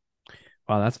 Mm.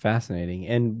 Wow, that's fascinating.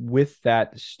 And with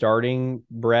that starting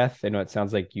breath, I know it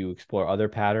sounds like you explore other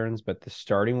patterns, but the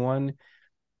starting one,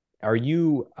 are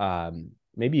you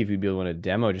maybe if you'd be able to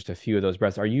demo just a few of those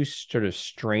breaths, are you sort of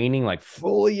straining like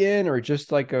fully in or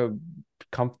just like a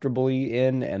comfortably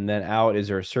in and then out? Is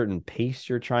there a certain pace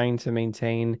you're trying to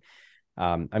maintain?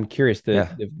 I'm curious,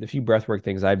 Yeah. the few breathwork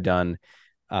things I've done,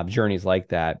 journeys like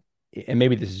that, and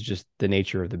maybe this is just the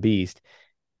nature of the beast,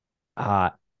 uh,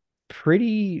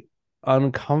 pretty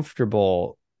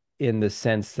uncomfortable in the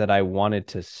sense that I wanted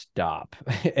to stop.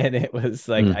 And it was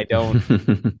like, Mm. I don't,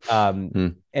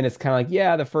 Mm. and it's kind of like,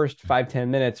 yeah, the first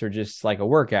 5-10 minutes are just like a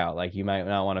workout. Like you might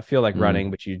not want to feel like running,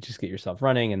 Mm. but you just get yourself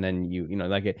running. And then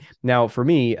like it. Now for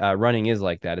me, running is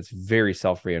like that. It's very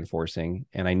self-reinforcing.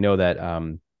 And I know that, I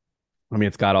mean,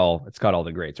 it's got all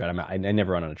the greats, right? I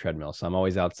never run on a treadmill, so I'm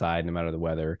always outside no matter the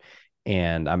weather.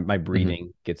 And my Mhm.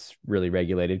 breathing gets really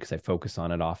regulated because I focus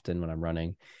on it often when I'm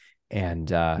running. And,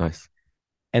 Nice.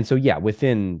 and so, yeah,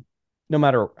 within no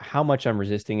matter how much I'm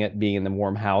resisting it being in the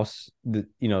warm house,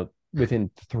 within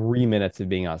 3 minutes of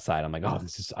being outside, I'm like, oh,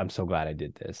 I'm so glad I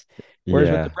did this. Whereas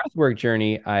with the Yeah. breathwork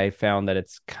journey, I found that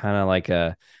it's kind of like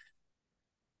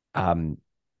um,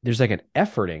 there's like an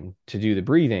efforting to do the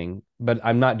breathing, but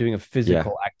I'm not doing a Yeah.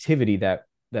 physical activity that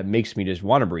makes me just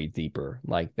want to breathe deeper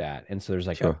like that. And so there's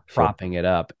like a Sure. Sure. propping it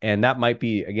up. And that might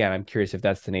be, again, I'm curious if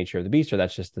that's the nature of the beast or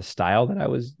that's just the style that I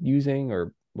was using,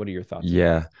 or what are your thoughts about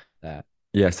Yeah. that?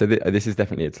 Yeah. So this is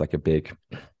definitely, it's like a big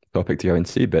topic to go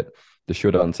into, but the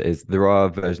short answer is there are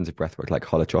versions of breathwork like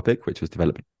holotropic, which was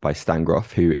developed by Stan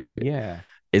Groff, who Yeah.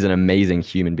 is an amazing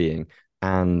human being.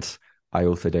 And I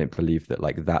also don't believe that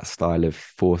like that style of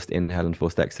forced inhale and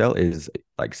forced exhale is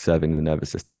like serving the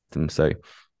nervous system. So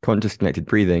conscious connected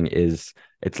breathing is,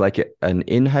 it's like an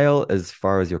inhale as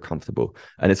far as you're comfortable.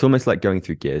 And it's almost like going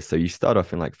through gears. So you start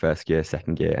off in like first gear,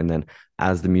 second gear, and then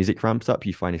as the music ramps up,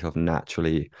 you find yourself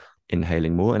naturally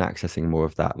inhaling more and accessing more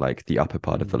of that, like the upper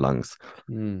part of the Mm, lungs.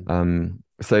 mm,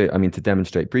 So I mean, to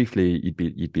demonstrate briefly,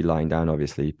 you'd be lying down,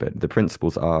 obviously, but the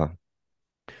principles are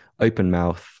open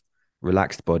mouth,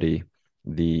 relaxed body.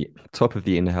 The top of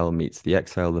the inhale meets the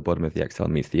exhale, the bottom of the exhale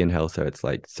meets the inhale. So it's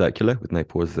like circular with no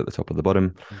pauses at the top or the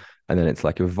bottom. And then it's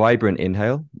like a vibrant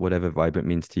inhale, whatever vibrant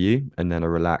means to you, and then a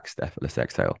relaxed, effortless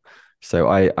exhale. So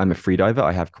I'm a free diver.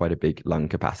 I have quite a big lung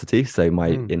capacity. So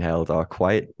my mm, inhales are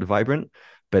quite vibrant,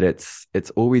 but it's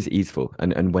always easeful.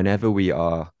 And whenever we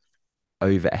are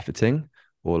over efforting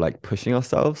or like pushing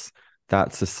ourselves,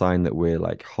 that's a sign that we're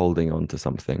like holding on to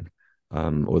something,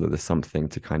 or that there's something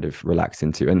to kind of relax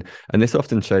into. And this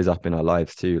often shows up in our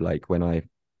lives too. Like when I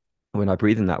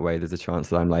breathe in that way, there's a chance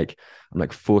that I'm like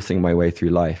forcing my way through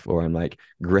life, or I'm like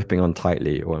gripping on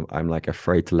tightly, or I'm like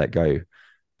afraid to let go.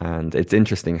 And it's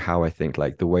interesting how I think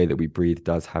like the way that we breathe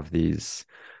does have these,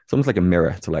 it's almost like a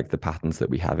mirror to like the patterns that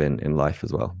we have in life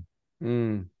as well.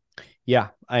 mm. Yeah,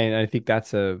 I think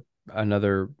that's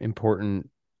another important.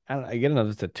 I get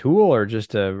another, it's a tool or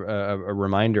just a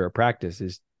reminder, a practice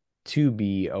is to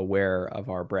be aware of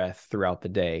our breath throughout the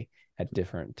day at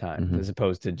different times, Hmm. as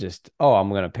opposed to just, oh, I'm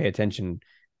going to pay attention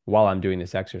while I'm doing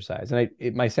this exercise. And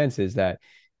my sense is that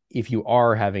if you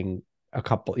are having a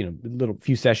couple, little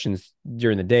few sessions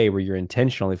during the day where you're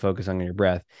intentionally focusing on your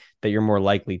breath, that you're more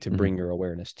likely to Hmm. bring your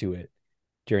awareness to it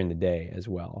during the day as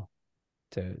well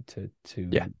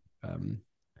Yeah, um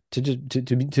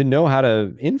to know how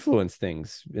to influence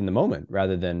things in the moment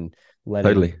rather than letting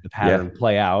totally. the Yeah. pattern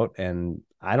play out. And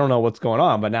I don't know what's going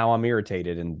on, but now I'm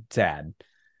irritated and sad.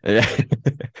 Yeah.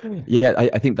 Yeah,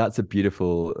 I think that's a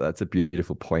beautiful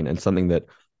point, and something that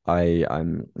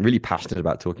I'm really passionate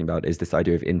about talking about is this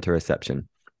idea of interoception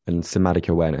and somatic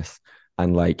awareness,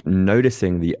 and like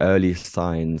noticing the early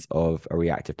signs of a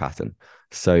reactive pattern.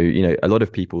 So, a lot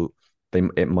of people,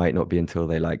 it might not be until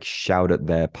they like shout at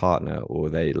their partner or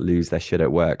they lose their shit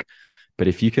at work. But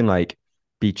if you can like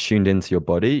be tuned into your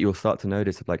body, you'll start to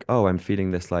notice like, oh, I'm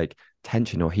feeling this like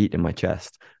tension or heat in my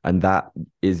chest. And that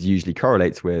is usually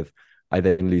correlates with I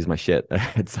then lose my shit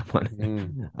at someone.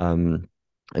 Mm. Um,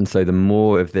 and so the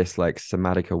more of this like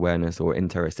somatic awareness or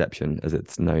interoception, as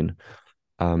it's known,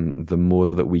 the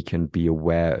more that we can be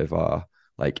aware of our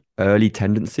like early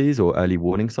tendencies or early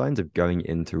warning signs of going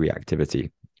into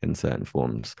reactivity in certain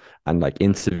forms, and like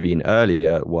intervene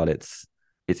earlier while it's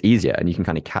easier and you can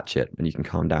kind of catch it and you can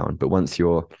calm down. But once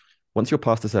you're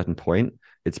past a certain point,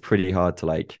 it's pretty hard to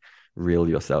like reel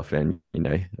yourself in,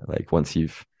 like once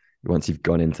you've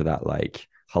gone into that like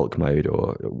Hulk mode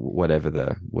or whatever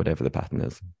the pattern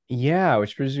is. Yeah,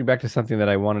 which brings me back to something that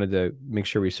I wanted to make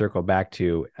sure we circle back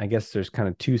to. I guess there's kind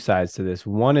of two sides to this.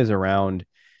 One is around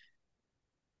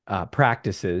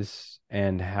practices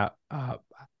and how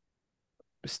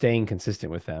staying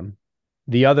consistent with them.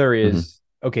 The other Hmm. is,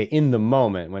 okay, in the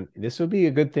moment when this would be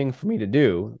a good thing for me to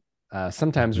do.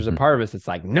 Sometimes there's a part of us that's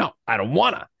like, no, I don't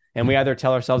wanna. And we either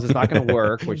tell ourselves it's not going to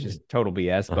work, which is total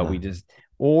BS, but we Uh-huh. just,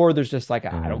 or there's just like,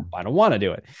 Um, I don't want to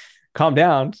do it. Calm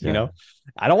down, yeah,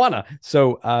 I don't want to.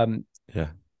 So, yeah,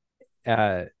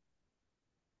 uh,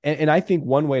 and I think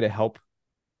one way to help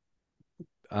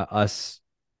us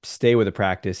stay with a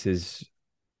practice is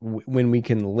when we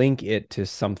can link it to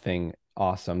something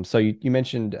awesome. So you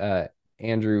mentioned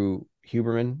Andrew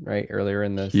Huberman, right? Earlier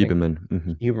in the thing.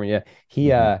 Huberman. Huberman,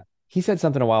 yeah. Hmm. He said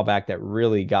something a while back that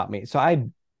really got me. So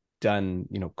I'd done,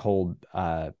 cold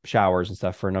showers and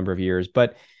stuff for a number of years,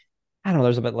 but I don't know,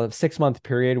 there's about a 6 month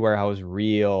period where I was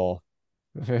real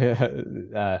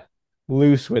uh,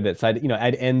 loose with it. So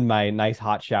I'd end my nice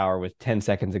hot shower with 10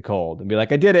 seconds of cold and be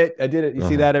like, I did it. I did it. You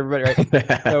see Uh-huh. that, everybody, right?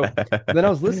 So then I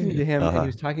was listening to him and he Uh-huh.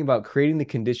 was talking about creating the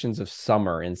conditions of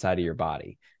summer inside of your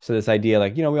body. So this idea,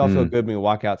 like, we all feel Mm, good when we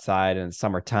walk outside and it's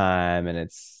summertime and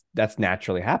that's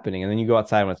naturally happening. And then you go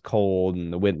outside when it's cold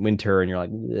and the winter and you're like,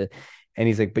 "Ugh." And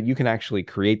he's like, but you can actually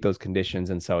create those conditions.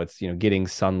 And so it's, getting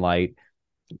sunlight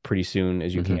pretty soon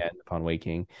as you hmm. can upon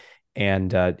waking and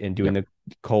doing Yep. the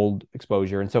cold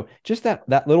exposure. And so just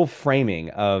that little framing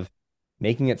of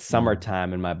making it Mm,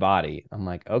 summertime in my body, I'm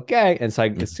like, okay. And so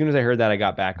as mm, soon as I heard that, I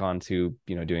got back onto,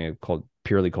 doing a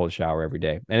purely cold shower every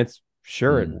day. And it's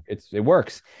sure mm, it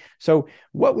works. So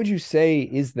what would you say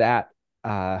is that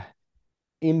uh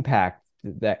impact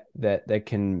that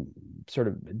can sort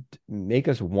of make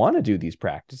us want to do these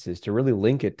practices to really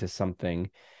link it to something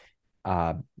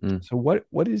uh, mm, so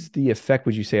what is the effect,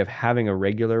 would you say, of having a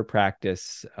regular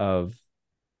practice of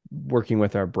working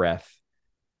with our breath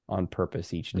on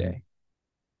purpose each mm. day?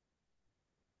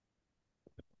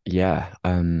 Yeah,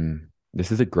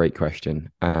 this is a great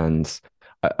question, and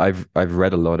I've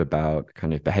read a lot about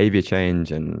kind of behavior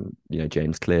change and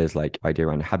James Clear's like idea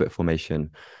around habit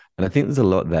formation, and I think there's a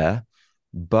lot there.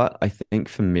 But I think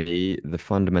for me, the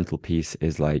fundamental piece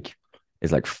is like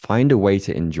find a way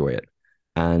to enjoy it.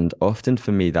 And often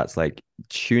for me, that's like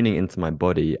tuning into my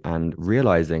body and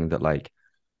realizing that like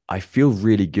I feel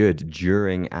really good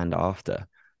during and after.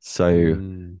 So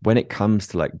Mm, when it comes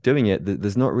to like doing it,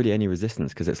 there's not really any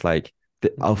resistance because it's like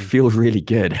I'll mhm, feel really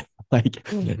good like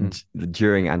mhm.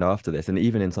 during and after this. And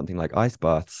even in something like ice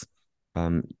baths,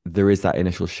 there is that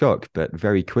initial shock, but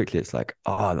very quickly it's like,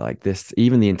 oh, like this,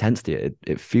 even the intensity,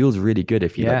 it feels really good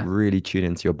if you like Yeah. really tune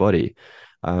into your body.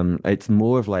 It's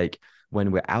more of like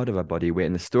when we're out of our body, we're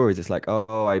in the stories. It's like,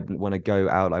 oh, I want to go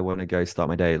out, I want to go start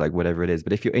my day, like whatever it is.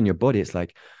 But if you're in your body, it's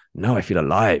like, no, I feel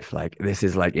alive. Like this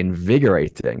is like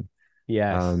invigorating.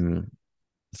 Yes. Um,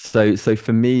 so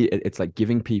for me, it's like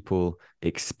giving people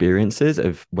experiences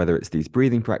of whether it's these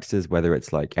breathing practices, whether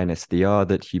it's like NSDR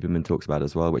that Huberman talks about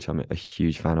as well, which I'm a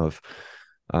huge fan of.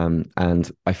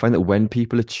 And I find that when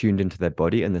people are tuned into their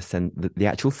body and the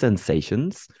actual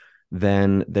sensations,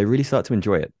 then they really start to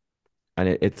enjoy it. And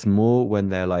it's more when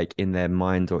they're like in their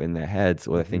mind or in their heads,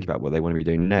 or they think Mhm. about what they want to be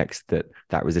doing next,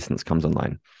 that resistance comes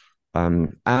online.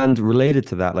 And related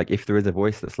to that, like if there is a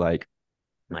voice that's like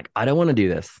I don't want to do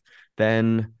this,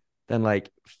 then like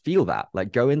feel that,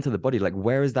 like go into the body, like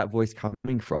where is that voice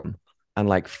coming from, and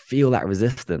like feel that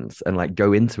resistance and like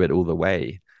go into it all the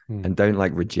way, Mm, and don't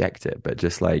like reject it, but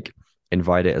just like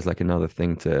invite it as like another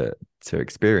thing to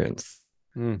experience.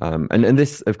 mm. And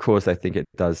this, of course, I think it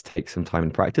does take some time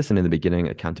and practice. And in the beginning,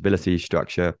 accountability,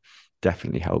 structure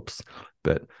definitely helps.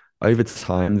 But over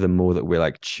time, the more that we're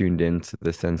like tuned into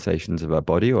the sensations of our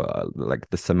body or like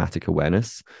the somatic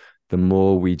awareness, the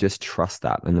more we just trust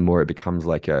that, and the more it becomes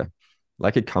like a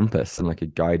compass and like a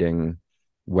guiding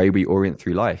way we orient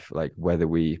through life. Like whether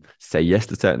we say yes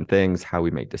to certain things, how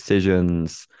we make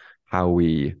decisions, how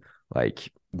we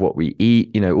like what we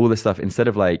eat, all this stuff, instead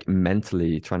of like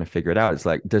mentally trying to figure it out. It's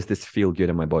like, does this feel good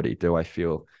in my body? Do I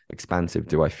feel expansive?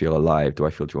 Do I feel alive? Do I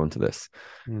feel drawn to this?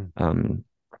 Mm. Um,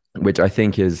 which I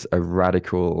think is a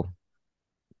radical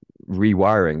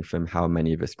rewiring from how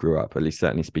many of us grew up, at least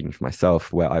certainly speaking for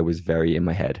myself, where I was very in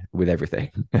my head with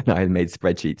everything. And I made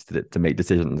spreadsheets to make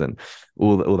decisions and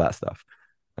all that stuff.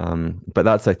 But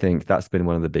I think that's been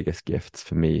one of the biggest gifts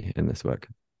for me in this work.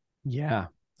 Yeah,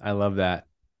 I love that.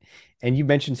 And you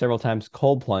mentioned several times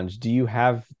cold plunge. Do you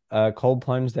have a cold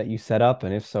plunge that you set up?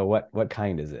 And if so, what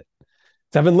kind is it?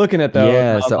 So I've been looking at those and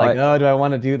Yeah, I'm so like, I oh, do I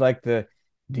want to do like the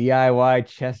DIY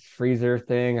chest freezer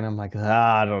thing? And I'm like,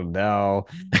 I don't know.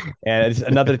 And it's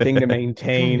another thing to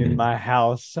maintain in my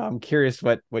house. So I'm curious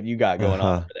what you got going on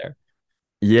uh-huh. over there.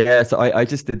 Yeah, so I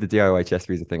just did the DIY chest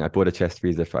freezer thing. I bought a chest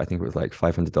freezer for I think it was like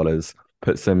 $500,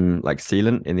 put some like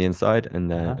sealant in the inside, and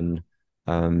Uh-huh. then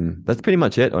that's pretty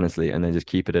much it, honestly. And then just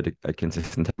keep it at a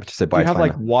consistent temperature. So Do buy you a have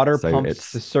like timer. water So pumps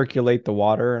to circulate the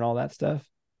water and all that stuff?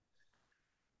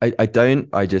 I don't,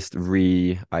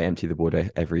 I empty the water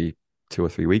every 2 or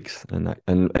 3 weeks,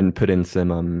 and put in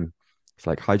some it's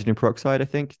like hydrogen peroxide, I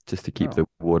think, just to keep Oh, the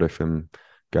water from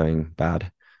going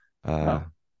bad. oh. Uh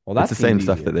Well, It's that the seems same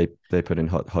stuff easier. that they put in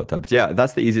hot tubs. Yeah,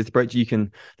 that's the easiest approach.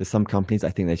 There's some companies I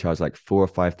think they charge like $4,000 or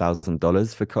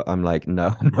 $5,000 for. I'm like,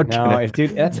 no, I'm not No, gonna. if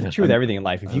dude, that's true with I'm, everything in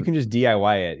life. If you can just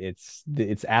DIY it, it's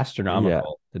yeah,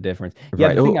 astronomical the difference. Yeah,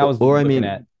 right. the thing I was I looking mean,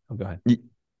 at. Oh, go ahead. you,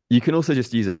 you can also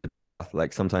just use it.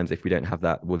 Like sometimes if we don't have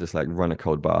that, we'll just like run a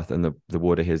cold bath, and the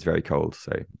water here is very cold,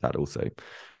 so that also.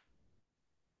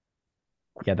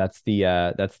 Yeah, that's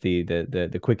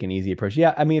the quick and easy approach.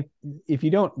 Yeah, I mean, if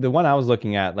you don't, the one I was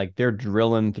looking at, like they're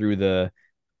drilling through the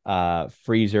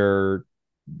freezer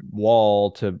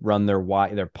wall to run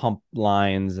their pump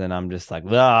lines, and I'm just like,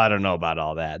 well, I don't know about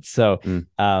all that. So, Mm,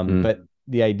 mm. but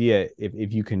the idea,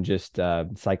 if you can just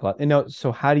cycle out,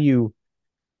 so how do you?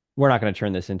 We're not going to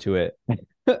turn this into it.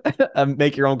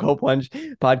 Make your own cold plunge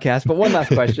podcast. But one last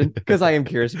question, because I am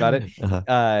curious about it. Uh-huh.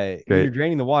 When you're Great.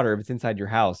 draining the water, if it's inside your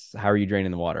house, how are you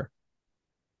draining the water?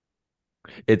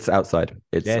 It's outside.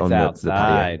 It's It's on the patio.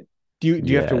 outside. Do you have to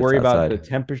Yeah, it's worry about the outside.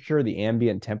 temperature, the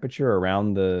ambient temperature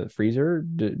around the freezer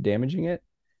damaging it?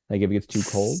 Like if it gets too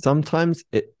cold? Sometimes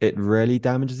it really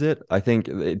damages it. I think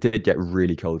it did get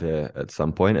really cold here at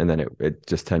some point, and then it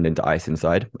just turned into ice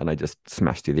inside, and I just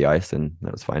smashed through the ice, and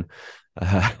that was fine.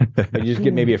 But you just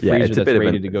get maybe a Yeah, freezer it's a that's bit of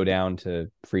rated an to go down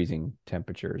to freezing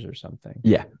temperatures or something.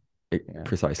 yeah, Yeah.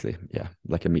 precisely. Yeah,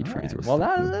 like a meat All right. freezer or Well,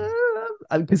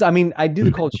 something. because I mean, I do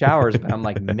the cold showers, but I'm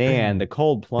like, man, the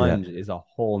cold Yeah, plunge is a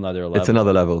whole nother it's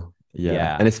another level. level.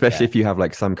 Yeah, and Yeah, especially yeah. if you have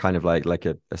like some kind of like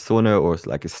a sauna or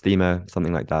like a steamer,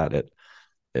 something like that,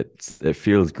 it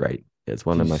feels great. It's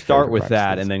So one you of my start favorite with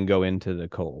that and practices. then go into the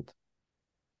cold.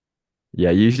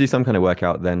 Yeah, usually some kind of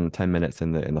workout, then 10 minutes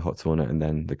in the hot sauna and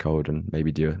then the cold and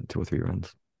maybe do 2 or 3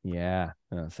 rounds. Yeah.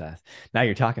 Oh, now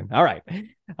you're talking. All right.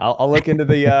 I'll look into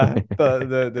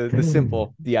the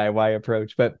simple DIY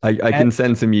approach. But I and can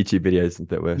send some YouTube videos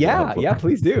that are yeah, helpful. yeah,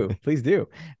 please do. Please do.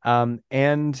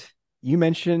 And you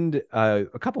mentioned a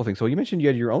couple of things. So you mentioned you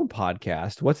had your own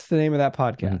podcast. What's the name of that Mhm.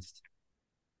 podcast?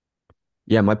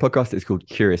 Yeah, my podcast is called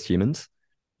Curious Humans.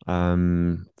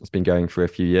 It's been going for a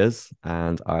few years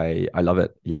and I love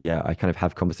it. Yeah, I kind of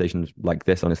have conversations like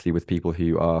this, honestly, with people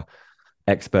who are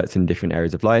experts in different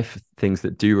areas of life, things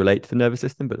that do relate to the nervous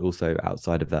system, but also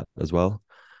outside of that as well.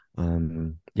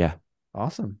 Yeah.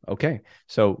 Awesome. Okay.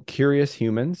 So Curious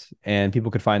Humans, and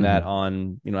people could find that Mhm.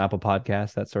 on, Apple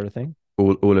Podcasts, that sort of thing.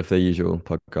 All of the usual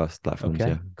podcast platforms.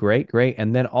 Okay. Yeah. Great, great.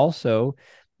 And then also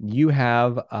you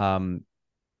have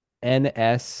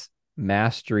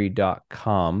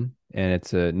nsmastery.com, and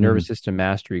it's a nervous Mhm. system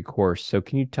mastery course. So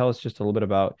can you tell us just a little bit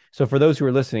about, so for those who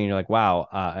are listening, you're like, wow,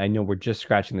 I know we're just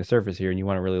scratching the surface here and you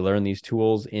want to really learn these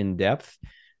tools in depth.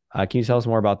 Can you tell us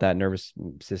more about that nervous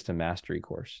system mastery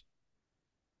course?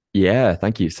 Yeah,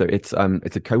 thank you. So it's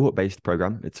a cohort-based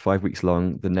program. It's 5 weeks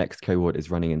long. The next cohort is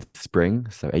running in spring,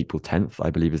 so April 10th, I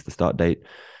believe, is the start date.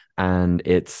 And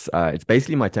it's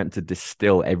basically my attempt to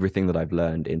distill everything that I've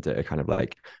learned into a kind of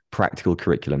like practical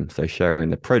curriculum. So sharing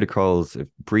the protocols of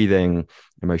breathing,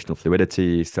 emotional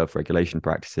fluidity, self-regulation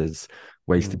practices,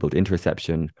 ways to Mm. build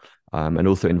interoception, and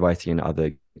also inviting in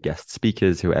other guest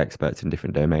speakers who are experts in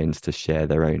different domains to share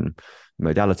their own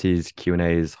modalities,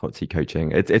 Q&As, hot seat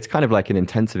coaching. It's kind of like an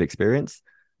intensive experience,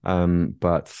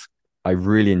 but I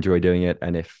really enjoy doing it.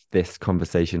 And if this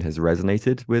conversation has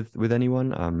resonated with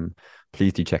anyone,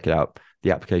 please do check it out.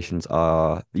 The applications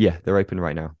are, yeah, they're open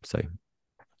right now. So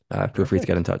feel free to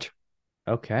get in Perfect. touch.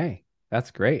 Okay,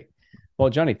 that's great. Well,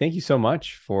 Jonny, thank you so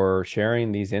much for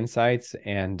sharing these insights.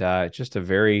 And just a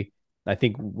very, I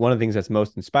think one of the things that's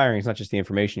most inspiring is not just the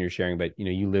information you're sharing, but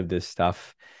you live this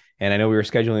stuff. And I know we were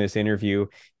scheduling this interview,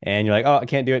 and you're like, "Oh, I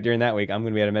can't do it during that week. I'm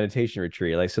going to be at a meditation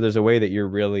retreat." Like, so there's a way that you're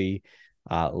really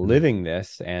Mhm. living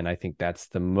this, and I think that's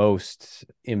the most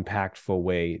impactful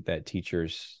way that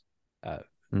teachers uh,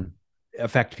 Mm.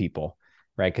 affect people,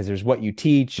 right? Because there's what you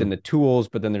teach and Mm. the tools,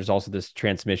 but then there's also this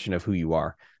transmission of who you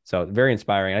are. So very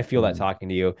inspiring. I feel that Mm. talking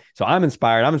to you. So I'm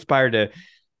inspired. I'm inspired to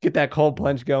get that cold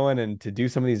plunge going and to do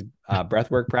some of these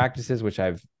breath work practices, which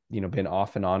I've been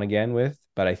off and on again with.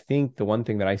 But I think the one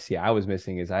thing that I see I was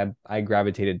missing is I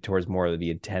gravitated towards more of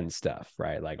the intense stuff,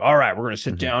 right? Like, all right, we're gonna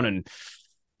sit Mhm. down and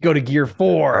go to gear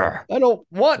 4. I don't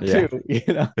want Yeah.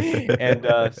 to,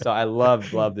 And so I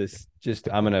love this. Just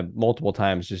I'm gonna multiple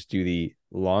times just do the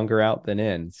longer out than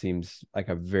in. Seems like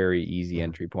a very easy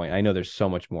entry point. I know there's so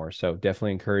much more. So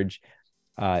definitely encourage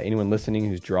anyone listening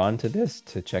who's drawn to this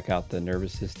to check out the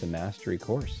nervous system mastery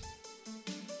course.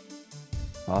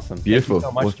 Awesome. Thank you Beautiful.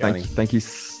 so Well, much, Jonny. thank you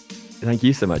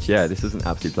so much. Yeah, this is an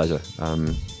absolute pleasure.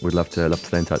 We'd love to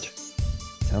stay in touch.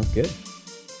 Sounds good.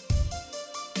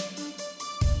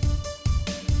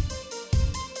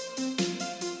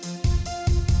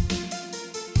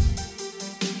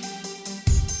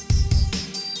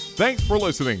 Thanks for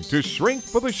listening to Shrink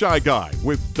for the Shy Guy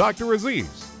with Dr.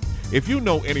 Aziz. If you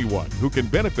know anyone who can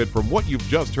benefit from what you've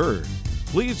just heard,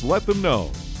 please let them know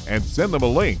and send them a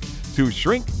link to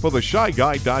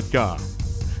shrinkfortheshyguy.com.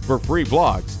 For free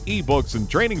blogs, ebooks, and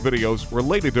training videos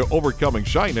related to overcoming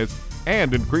shyness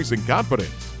and increasing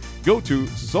confidence, go to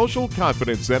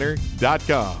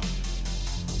socialconfidencecenter.com.